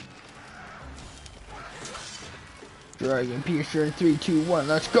 Dragon Piercer in 3, 2, 1,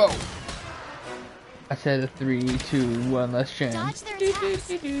 let's go! I said a 3, 2, 1, let's jam. Dodge their attacks.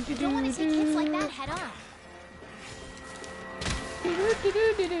 You don't want to take hits like that head on.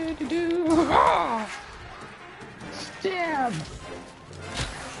 Stab!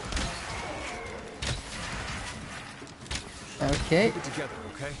 Okay, Keep it together,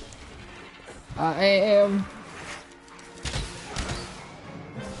 okay? I am.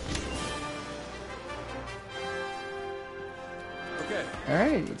 Okay.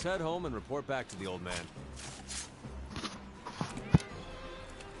 Alright. Let's head home and report back to the old man.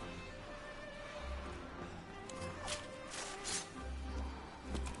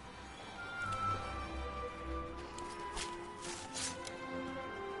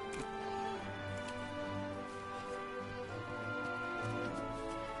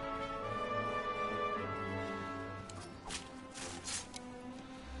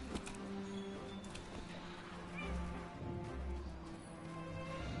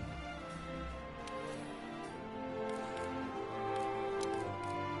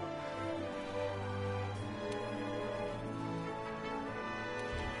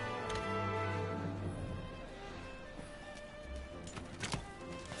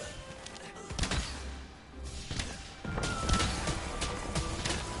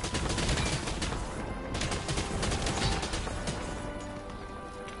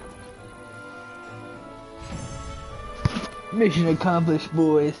 Mission accomplished,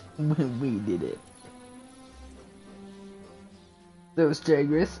 boys. We did it. Those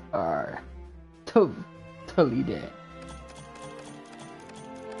Jaggers are totally dead.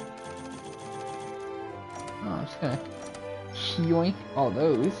 Oh, I'm just gonna yoink all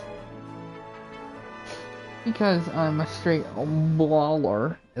those. Because I'm a straight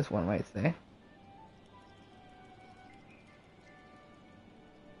baller, as one might say.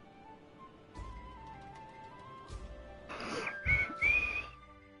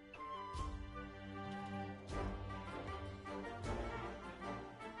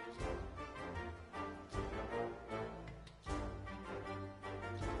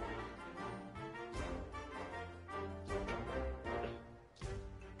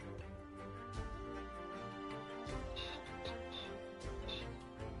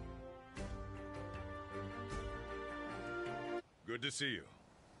 Good to see you.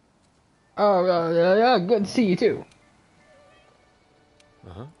 Oh, yeah, good to see you too.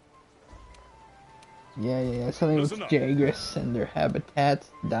 Uh-huh. Yeah, something with Listen up. Jagrus and their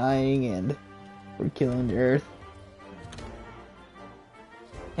habitats dying and we're killing the earth.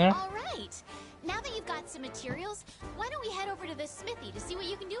 Yeah. All right. Now that you've got some materials, why don't we head over to the smithy to see what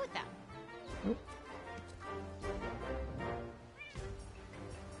you can do with them?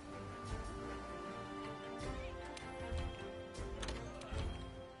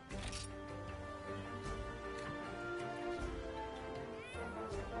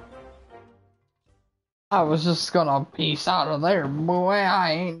 I was just gonna peace out of there, boy.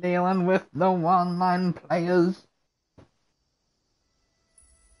 I ain't dealing with no online players.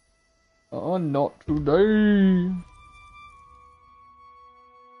 Oh, not today.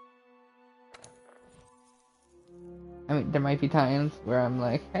 I mean, there might be times where I'm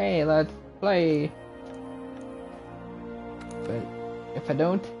like, hey, let's play. But if I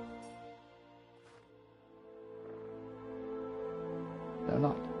don't, they're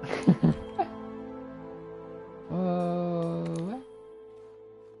not.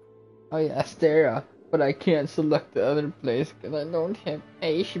 Oh yeah, Astera, but I can't select the other place because I don't have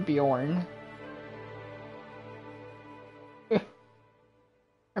Iceborne.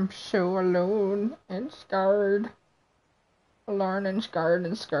 I'm so alone and scared. Alone and scared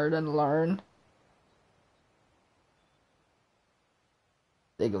and scared and learn.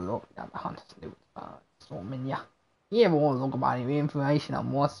 Take a look at the Hunter's News storming ya. You ever want to look about any information on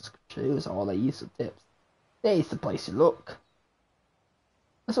monsters, choose all the useful tips? There's the place to look.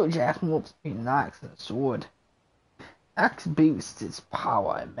 That's what Jack moves between an axe and a sword. Axe boosts its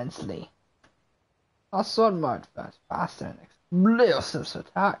power immensely. Our sword might fast faster and explosive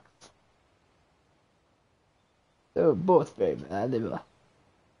attacks. They're both very valuable.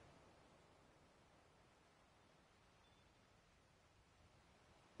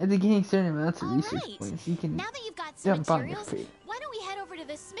 At the gaining certain amounts of All research right. points, you can Now that you've got some jump on the materials, crate. why don't we head over to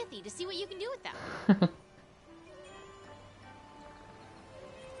the smithy to see what you can do with them?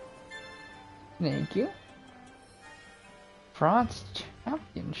 Thank you. France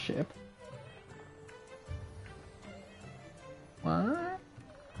Championship. What?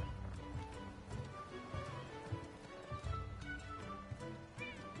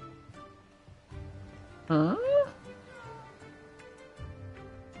 Huh?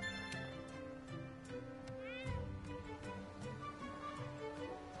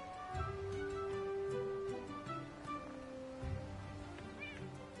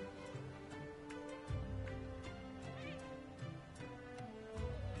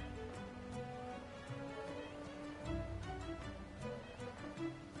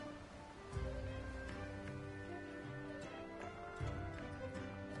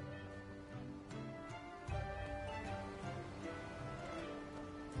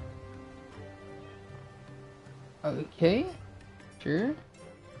 Okay, sure.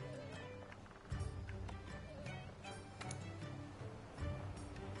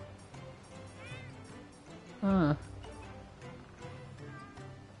 Huh.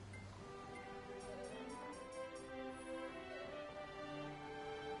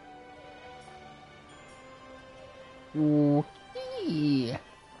 Okay.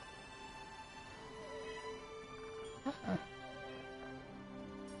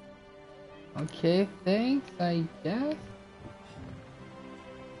 Okay, thanks, I guess.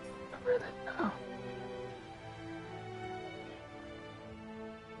 Where did it go?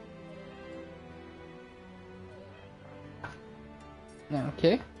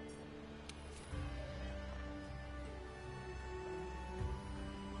 Okay.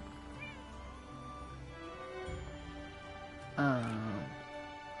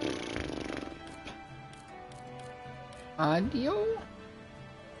 Audio?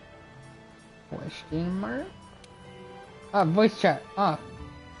 Question mark? Ah, voice chat off.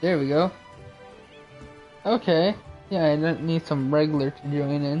 There we go. Okay. Yeah, I don't need some regular to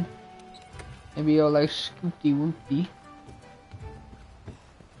join in. Maybe you'll like Scoopty Whoopty.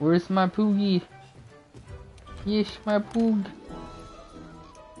 Where's my Poogie? Yes, my Poog.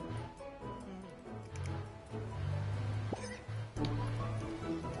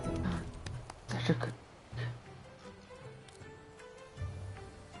 Such a good.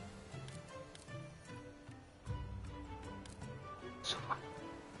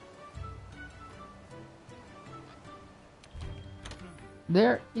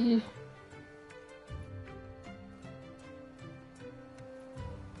 There is.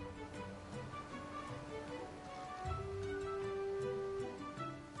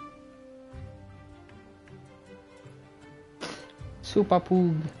 Super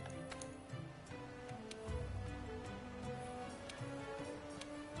Poog.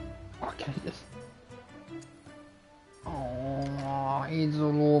 Okay, yes. Oh, he's a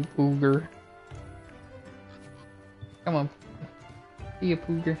little pooger. Come on. Be a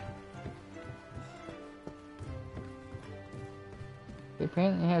pooger. He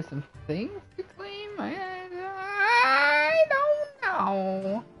apparently has some things to claim. I don't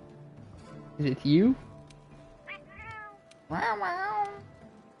know. Is it you? Wow, wow.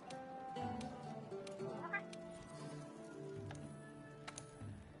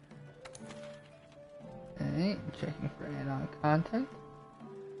 Alright, checking for add-on content.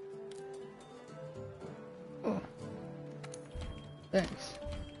 Oh. Thanks.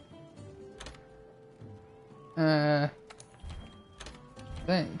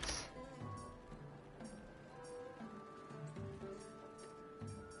 Thanks.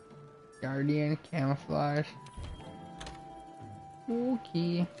 Guardian camouflage.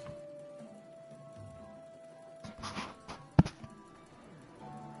 Okay.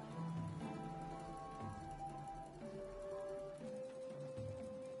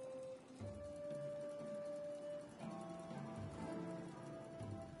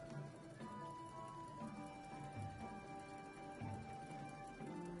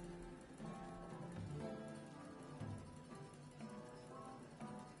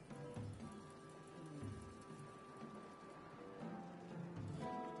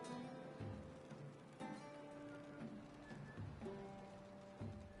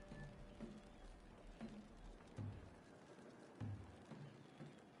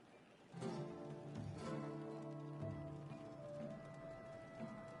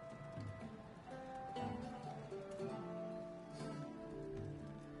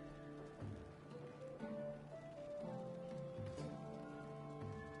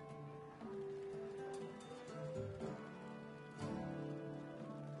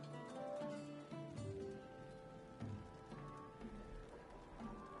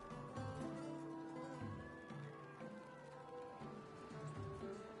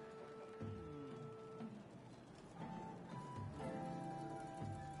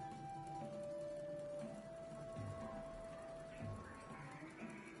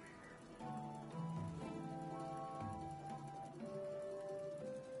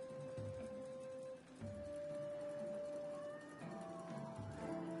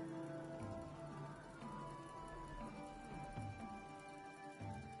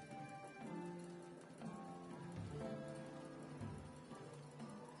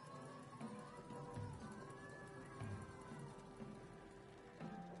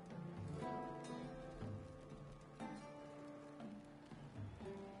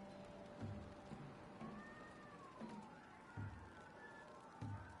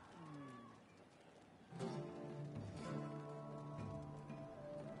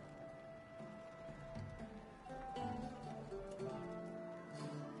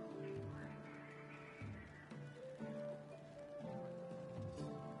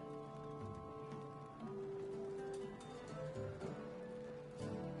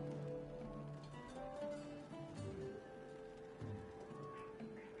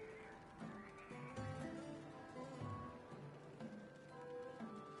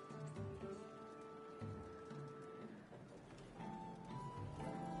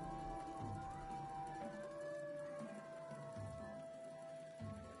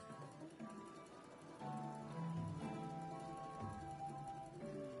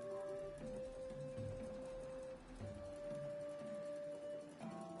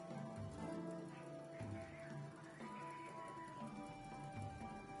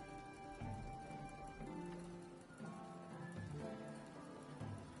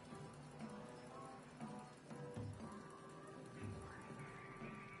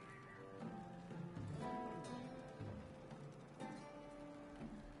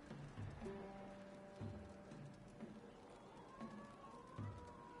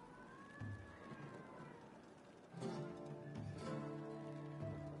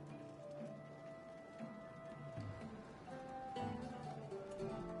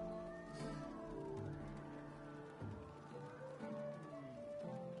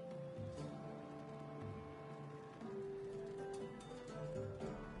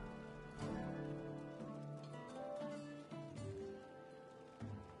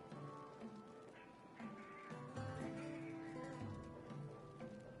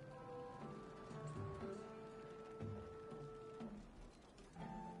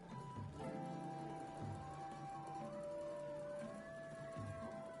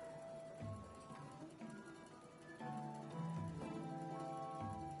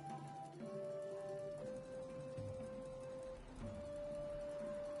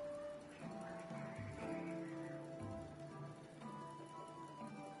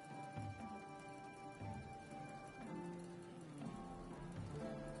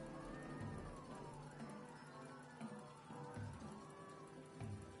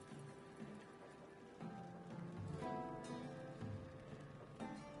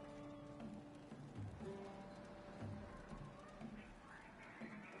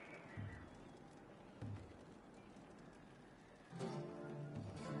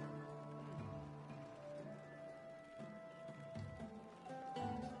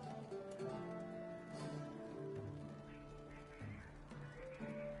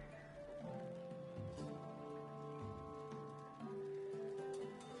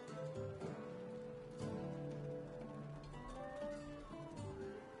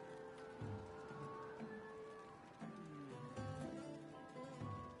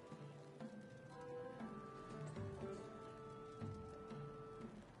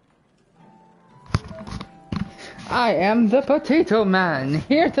 I am the Potato Man,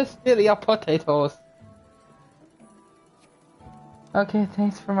 here to steal your potatoes. Okay,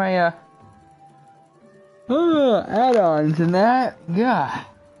 thanks for my add-ons and that. God.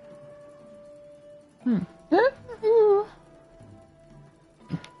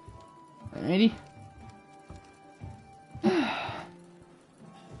 Alrighty.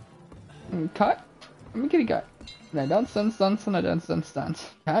 Cut. I'm a kitty cat. And I don't stun stuns and I don't stun stuns.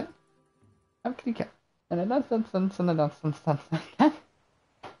 Cat. I'm a kitty cat. And I don't stun stuns and I don't stun stuns. Cat.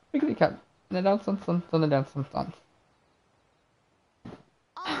 I'm a kitty cat. And I don't stun stuns and I don't stun stuns.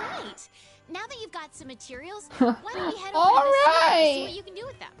 Alright. Now that you've got some materials, why don't we head over All to the store and right. see what you can do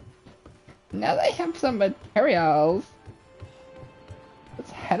with them? Now that I have some materials,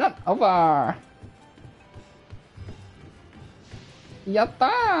 let's head on over.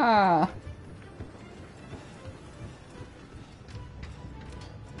 Yatta!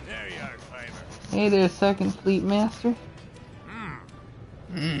 There you are, Climber. Hey there, Second Fleet Master.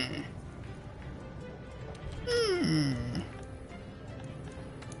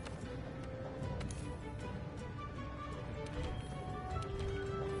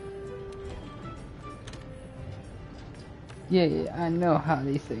 Yeah, I know how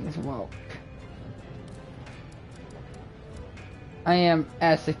these things work. I am,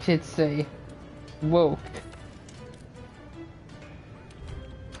 as the kids say, woke.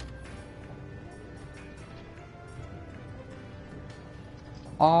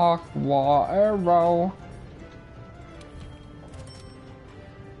 Aqua arrow.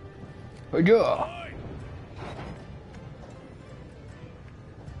 Yeah.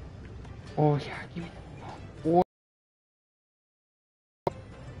 Oh yeah, give me that. Oh.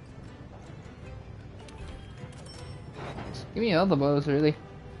 Just give me all the bows, really.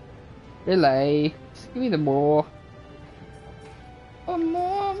 Really. Just give me the bow. Oh,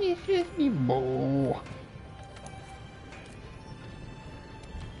 mom, it's just me bow.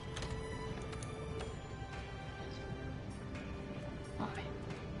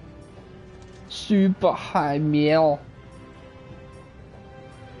 Super high meal.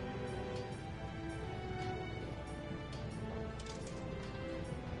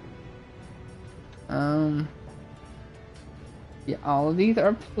 Yeah, all of these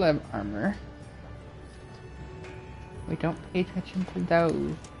are pleb armor. We don't pay attention to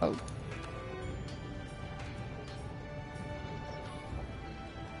those. Oh.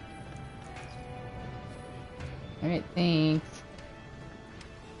 Alright, thanks.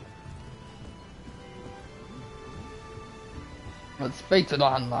 Let's speak to the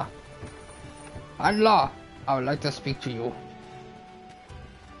handler. Handler, I would like to speak to you.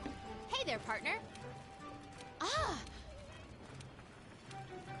 Hey there, partner.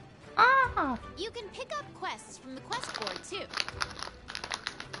 You can pick up quests from the quest board, too.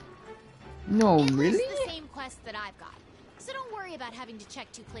 No, It really? lists the same quest that I've got, so don't worry about having to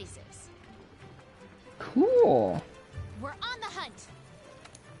check two places. Cool. We're on the hunt.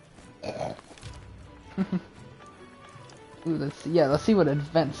 Ooh, let's see what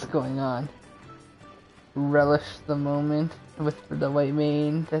event's going on. Relish the moment with the white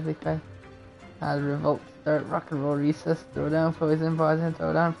mane. Revolt, start, rock and roll, recess, throw down, poison, poison,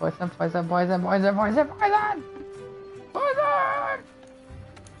 throw down, poison, poison, poison, poison, poison, poison! Poison!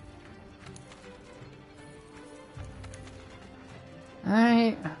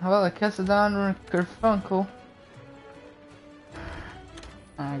 Alright, well, I guess it's on Kerfunkel.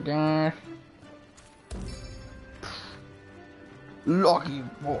 I guess. Lucky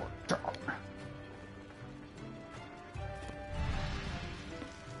boy.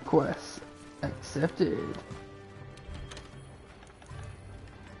 Quest accepted.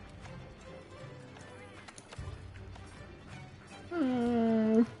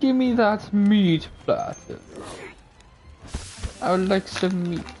 Give me that meat platter. I would like some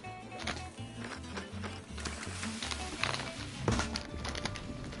meat.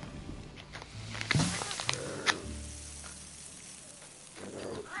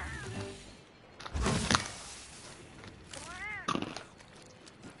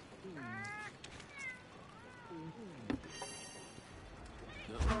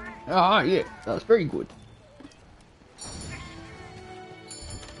 Ah, yeah, that was very good.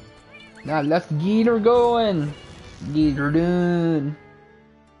 Now let's get her going. Get her done.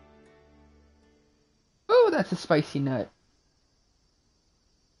 Oh, that's a spicy nut.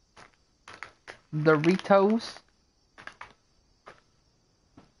 Doritos.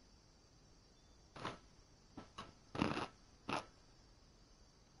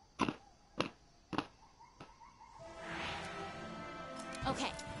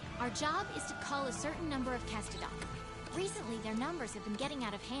 Okay, our job is to cull a certain number of Castodon. Recently, their numbers have been getting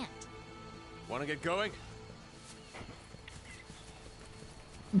out of hand. Want to get going?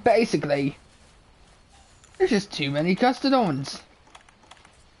 basically, there's just too many custodons.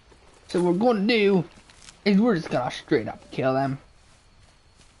 So what we're gonna do is we're just gonna straight up kill them.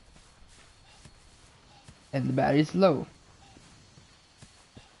 And the battery's low.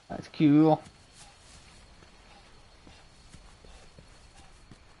 That's cool.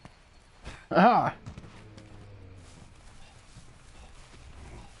 Aha!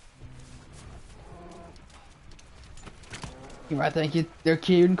 You might think they're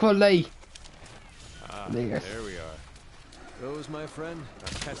cute and cuddly. Ah, there we are. Those, my friend, are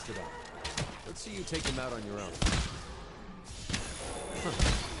Kestodon. Let's see you take them out on your own.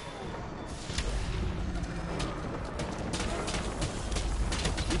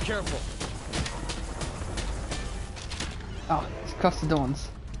 Be careful. Oh, it's custodons.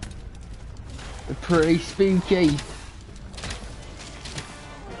 They're pretty spooky.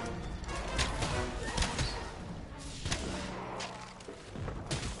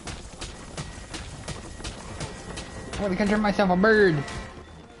 I'm gonna consider myself a bird.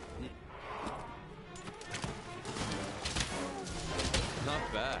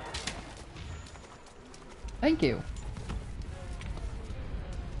 Not bad. Thank you.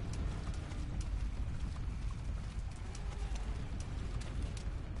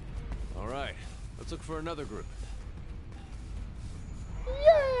 All right, let's look for another group.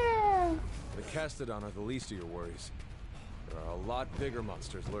 Yeah! The Kestodon are the least of your worries. There are a lot bigger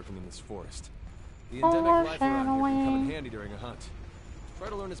monsters lurking in this forest. The endemic life around here can come in handy during a hunt. Try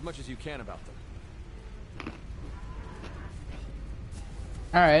to learn as much as you can about them.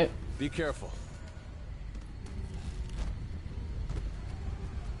 Alright. Be careful.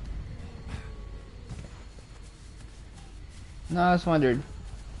 No, I just wondered.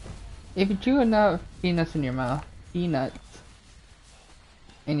 If you chew enough peanuts in your mouth,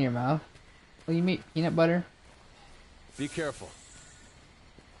 will you make peanut butter? Be careful.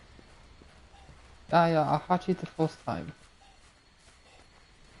 Ah, yeah, I'll catch you the first time.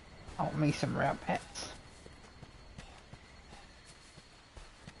 I'll make some rare pets.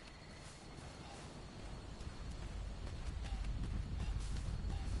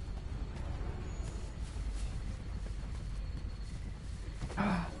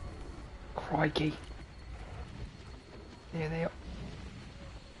 Crikey. There they are.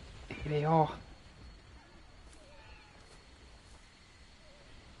 There they are.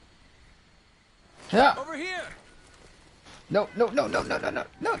 Yeah. Over here! No, no, no, no, no, no, no,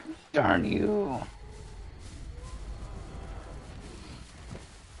 no. Darn you.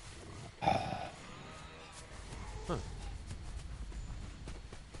 Huh.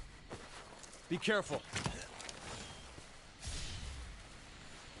 Be careful.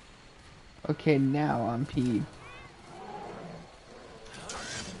 Okay, now I'm peed.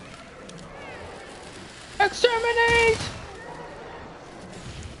 Exterminate!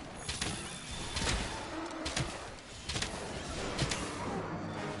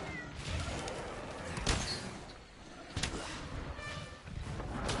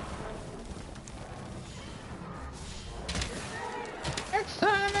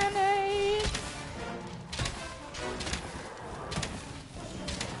 Exterminate!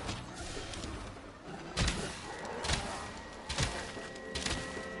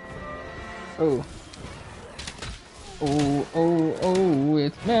 Oh. Oh, oh, oh,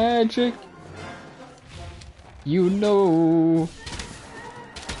 it's magic. You know.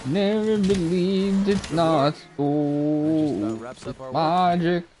 Never believed it's not so. Just about wraps up our work.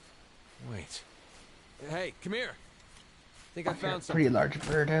 Magic. Wait. Hey, come here. Think I You're a found pretty something. large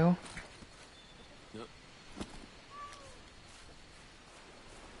birdo. Yep.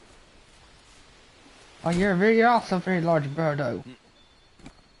 Oh, you're also a very large birdo.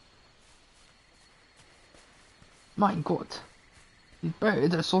 My God, these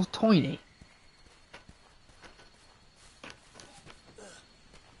birds are so tiny.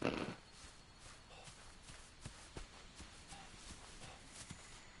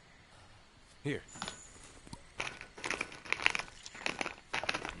 Here.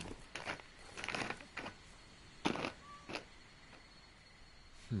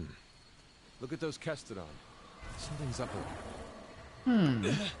 Look at those Kestodon. Something's up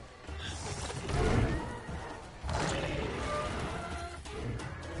here.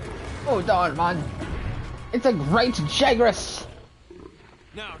 Oh darn, man! It's a great Jagrus.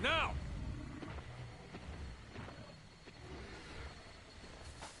 Now, now!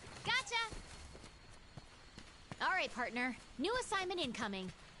 Gotcha! Alright, partner. New assignment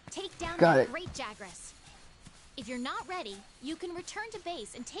incoming. Take down Got the it. Great Jagrus. If you're not ready, you can return to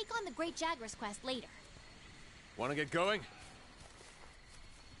base and take on the Great Jagrus quest later. Want to get going?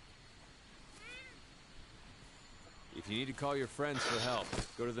 If you need to call your friends for help,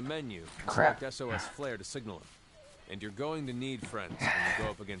 go to the menu and Crap. select SOS Flare to signal them. And you're going to need friends when you go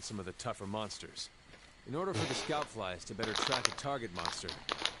up against some of the tougher monsters. In order for the scout flies to better track a target monster,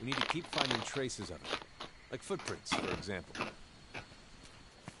 we need to keep finding traces of it. Like footprints, for example.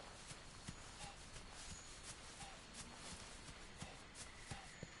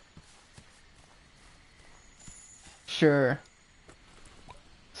 Sure.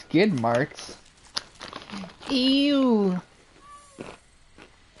 Skid marks. Ew.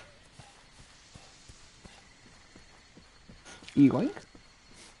 Yoink.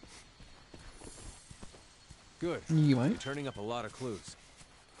 Good. Yoink. You're turning up a lot of clues.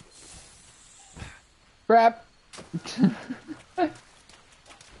 Crap.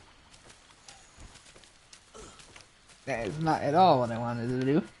 That is not at all what I wanted to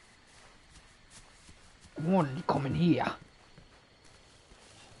do. I wanted to come in here.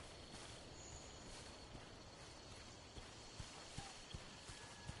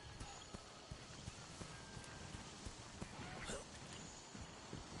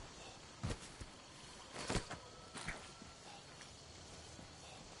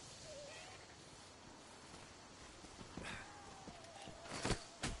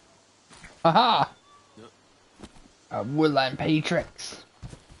 Aha! A woodland Patrix.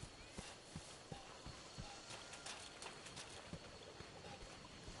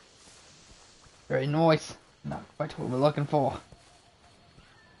 Very nice. Not quite what we're looking for.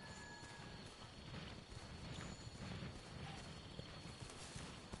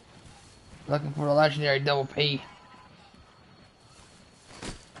 Looking for the legendary double P.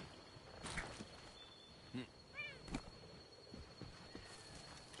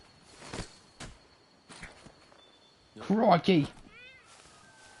 Crikey.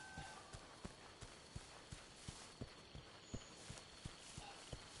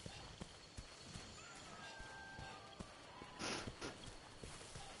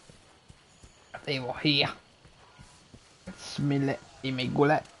 They were here. Smell it in my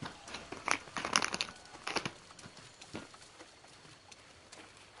gullet.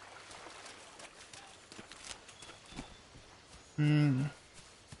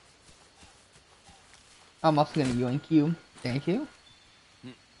 I'm also gonna yoink you. Thank you.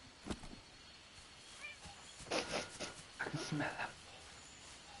 I can smell them.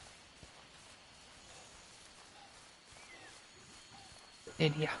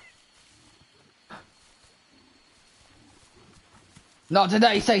 In here. Not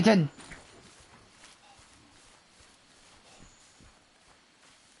today, Satan!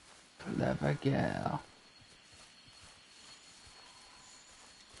 Clever girl.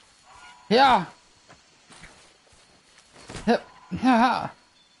 Yeah! Yep. Haha.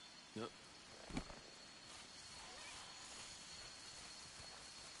 Yep.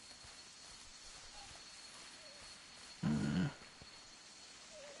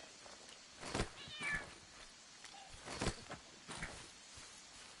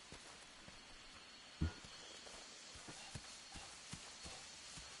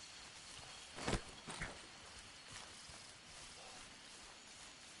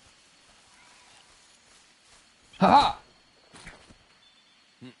 Haha!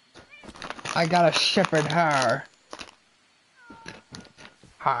 I got a shepherd har.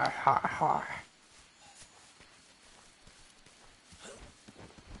 Har, har, har.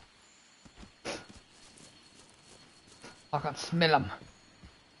 I can smell them.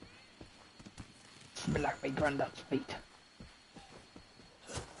 Smell like my granddad's feet.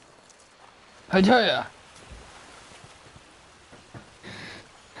 I tell ya.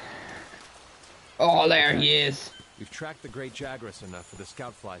 Oh, there he is. We've tracked the Great Jagras enough for the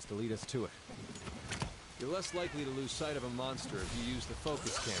scout flies to lead us to it. You're less likely to lose sight of a monster if you use the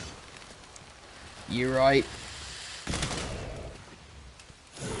focus camera. You're right.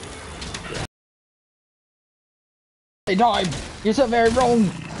 Hey, time. You're so very wrong.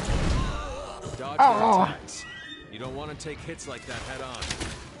 Dodge Oh. their attacks. You don't want to take hits like that head on.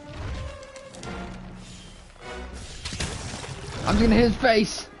 I'm just gonna hit his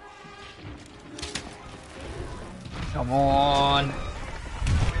face. Come on.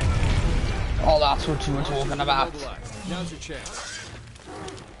 Oh, that's what you were talking about. Mobilized. Now's your chance.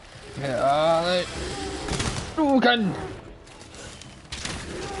 Yeah, Dugan.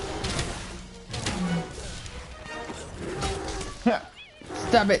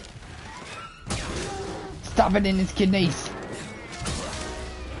 Stab it. Stab it in his kidneys.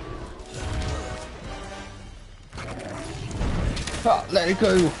 Oh, let it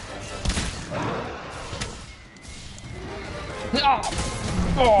go. Oh,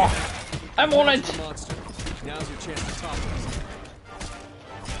 oh, I'm on it. Monster. Now's your chance to top us.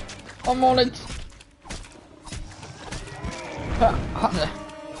 I'm on it.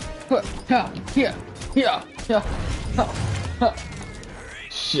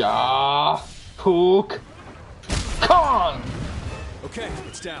 Sha Pook Kong. Okay,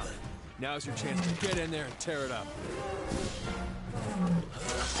 it's down. Now's your chance to get in there and tear it up.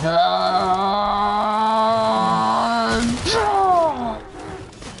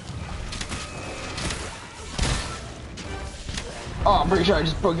 Oh, I'm pretty sure I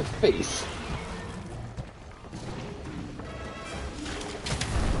just broke his face.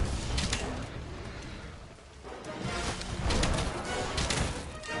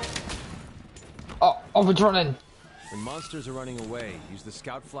 Oh, it's running. When monsters are running away, use the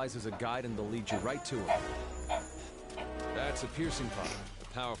scout flies as a guide and they'll lead you right to them. That's a piercing pod, a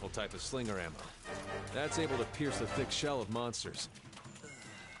powerful type of slinger ammo. That's able to pierce the thick shell of monsters.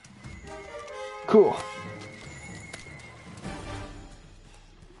 Cool.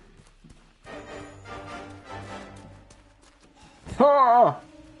 Ah!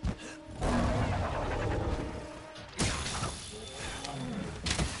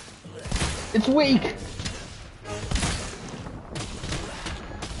 It's weak.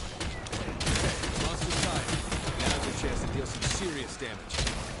 Monster time. Now's your chance to deal some serious damage.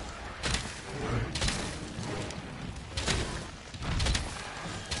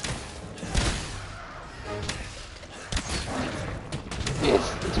 Yes,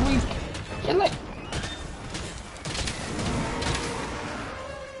 it's weak. Kill it.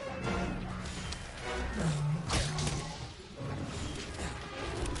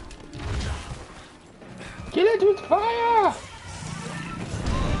 Kill it with fire!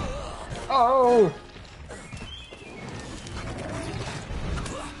 Oh!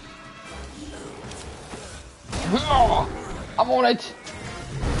 Oh, I'm on it!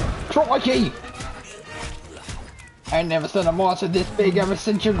 Crikey! I never seen a monster this big ever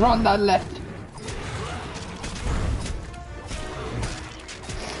since your granddad left.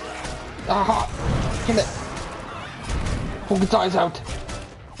 Aha! Kill it! Poke its eyes out.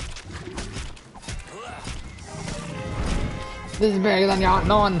 This is bigger than your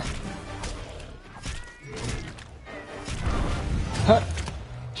known. Huh.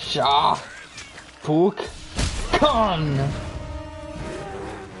 Sha. Pook. Con.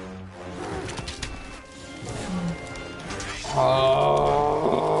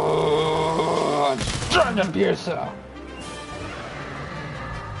 Dragon Piercer.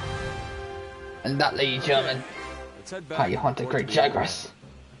 And that, ladies and gentlemen, Let's head back how you hunt a towards great the jaguars.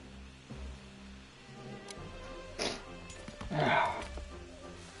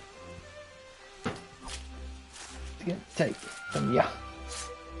 Take some of ya.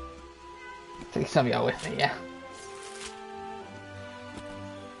 Take some of ya with me, yeah.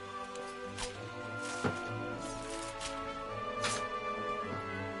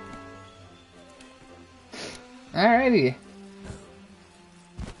 Alrighty.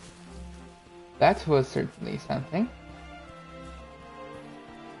 That was certainly something.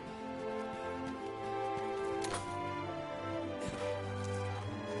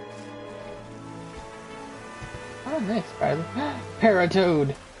 Oh, nice, Riley.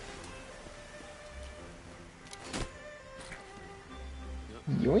 Paratoad.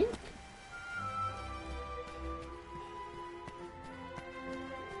 Yoink.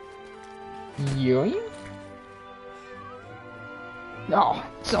 Yoink. Oh,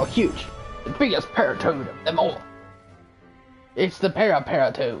 so huge. The biggest paratoad of them all. It's the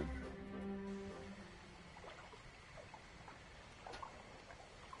Paratoad.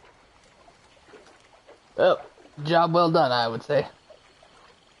 Well, job well done, I would say.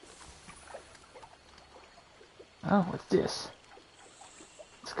 Oh, what's this?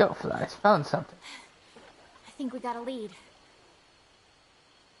 Scout flies. Found something. I think we got a lead.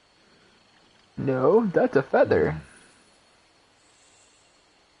 No, that's a feather.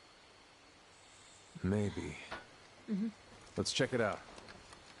 Maybe. Let's check it out.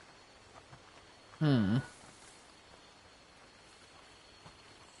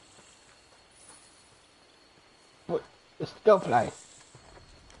 What? The scout fly.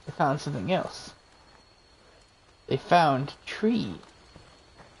 They found something else. They found tree.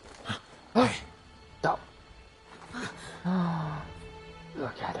 Stop.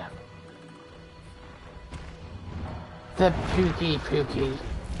 Look at him. The Pookie.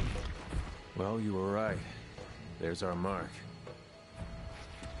 Well, you were right. There's our mark.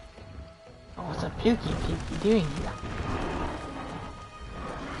 Oh, what's a Pookie doing here?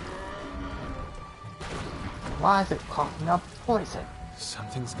 Why is it coughing up poison?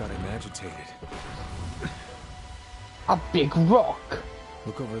 Something's got him agitated. A big rock.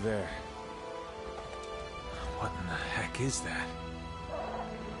 Look over there. What in the heck is that?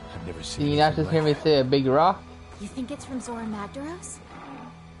 I've never seen Did you not anything just hear me like say a big rock? that. You think it's from Zora Magdaros?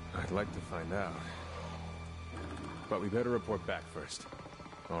 I'd like to find out. But we better report back first.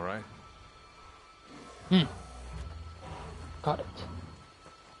 All right? Got it.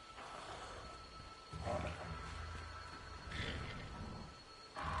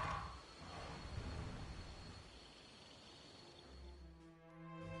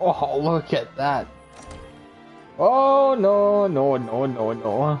 Oh, look at that. Oh, no, no, no, no,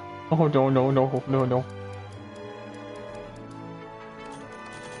 no. Oh, no, no, no, no, no.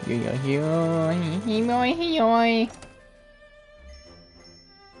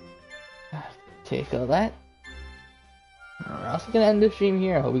 Tickle that. We're also gonna end the stream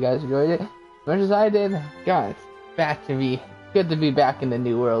here. I hope you guys enjoyed it as much as I did. God, it's back to me. Good to be back in the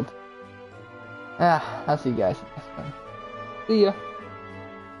new world. I'll see you guys next time. See ya.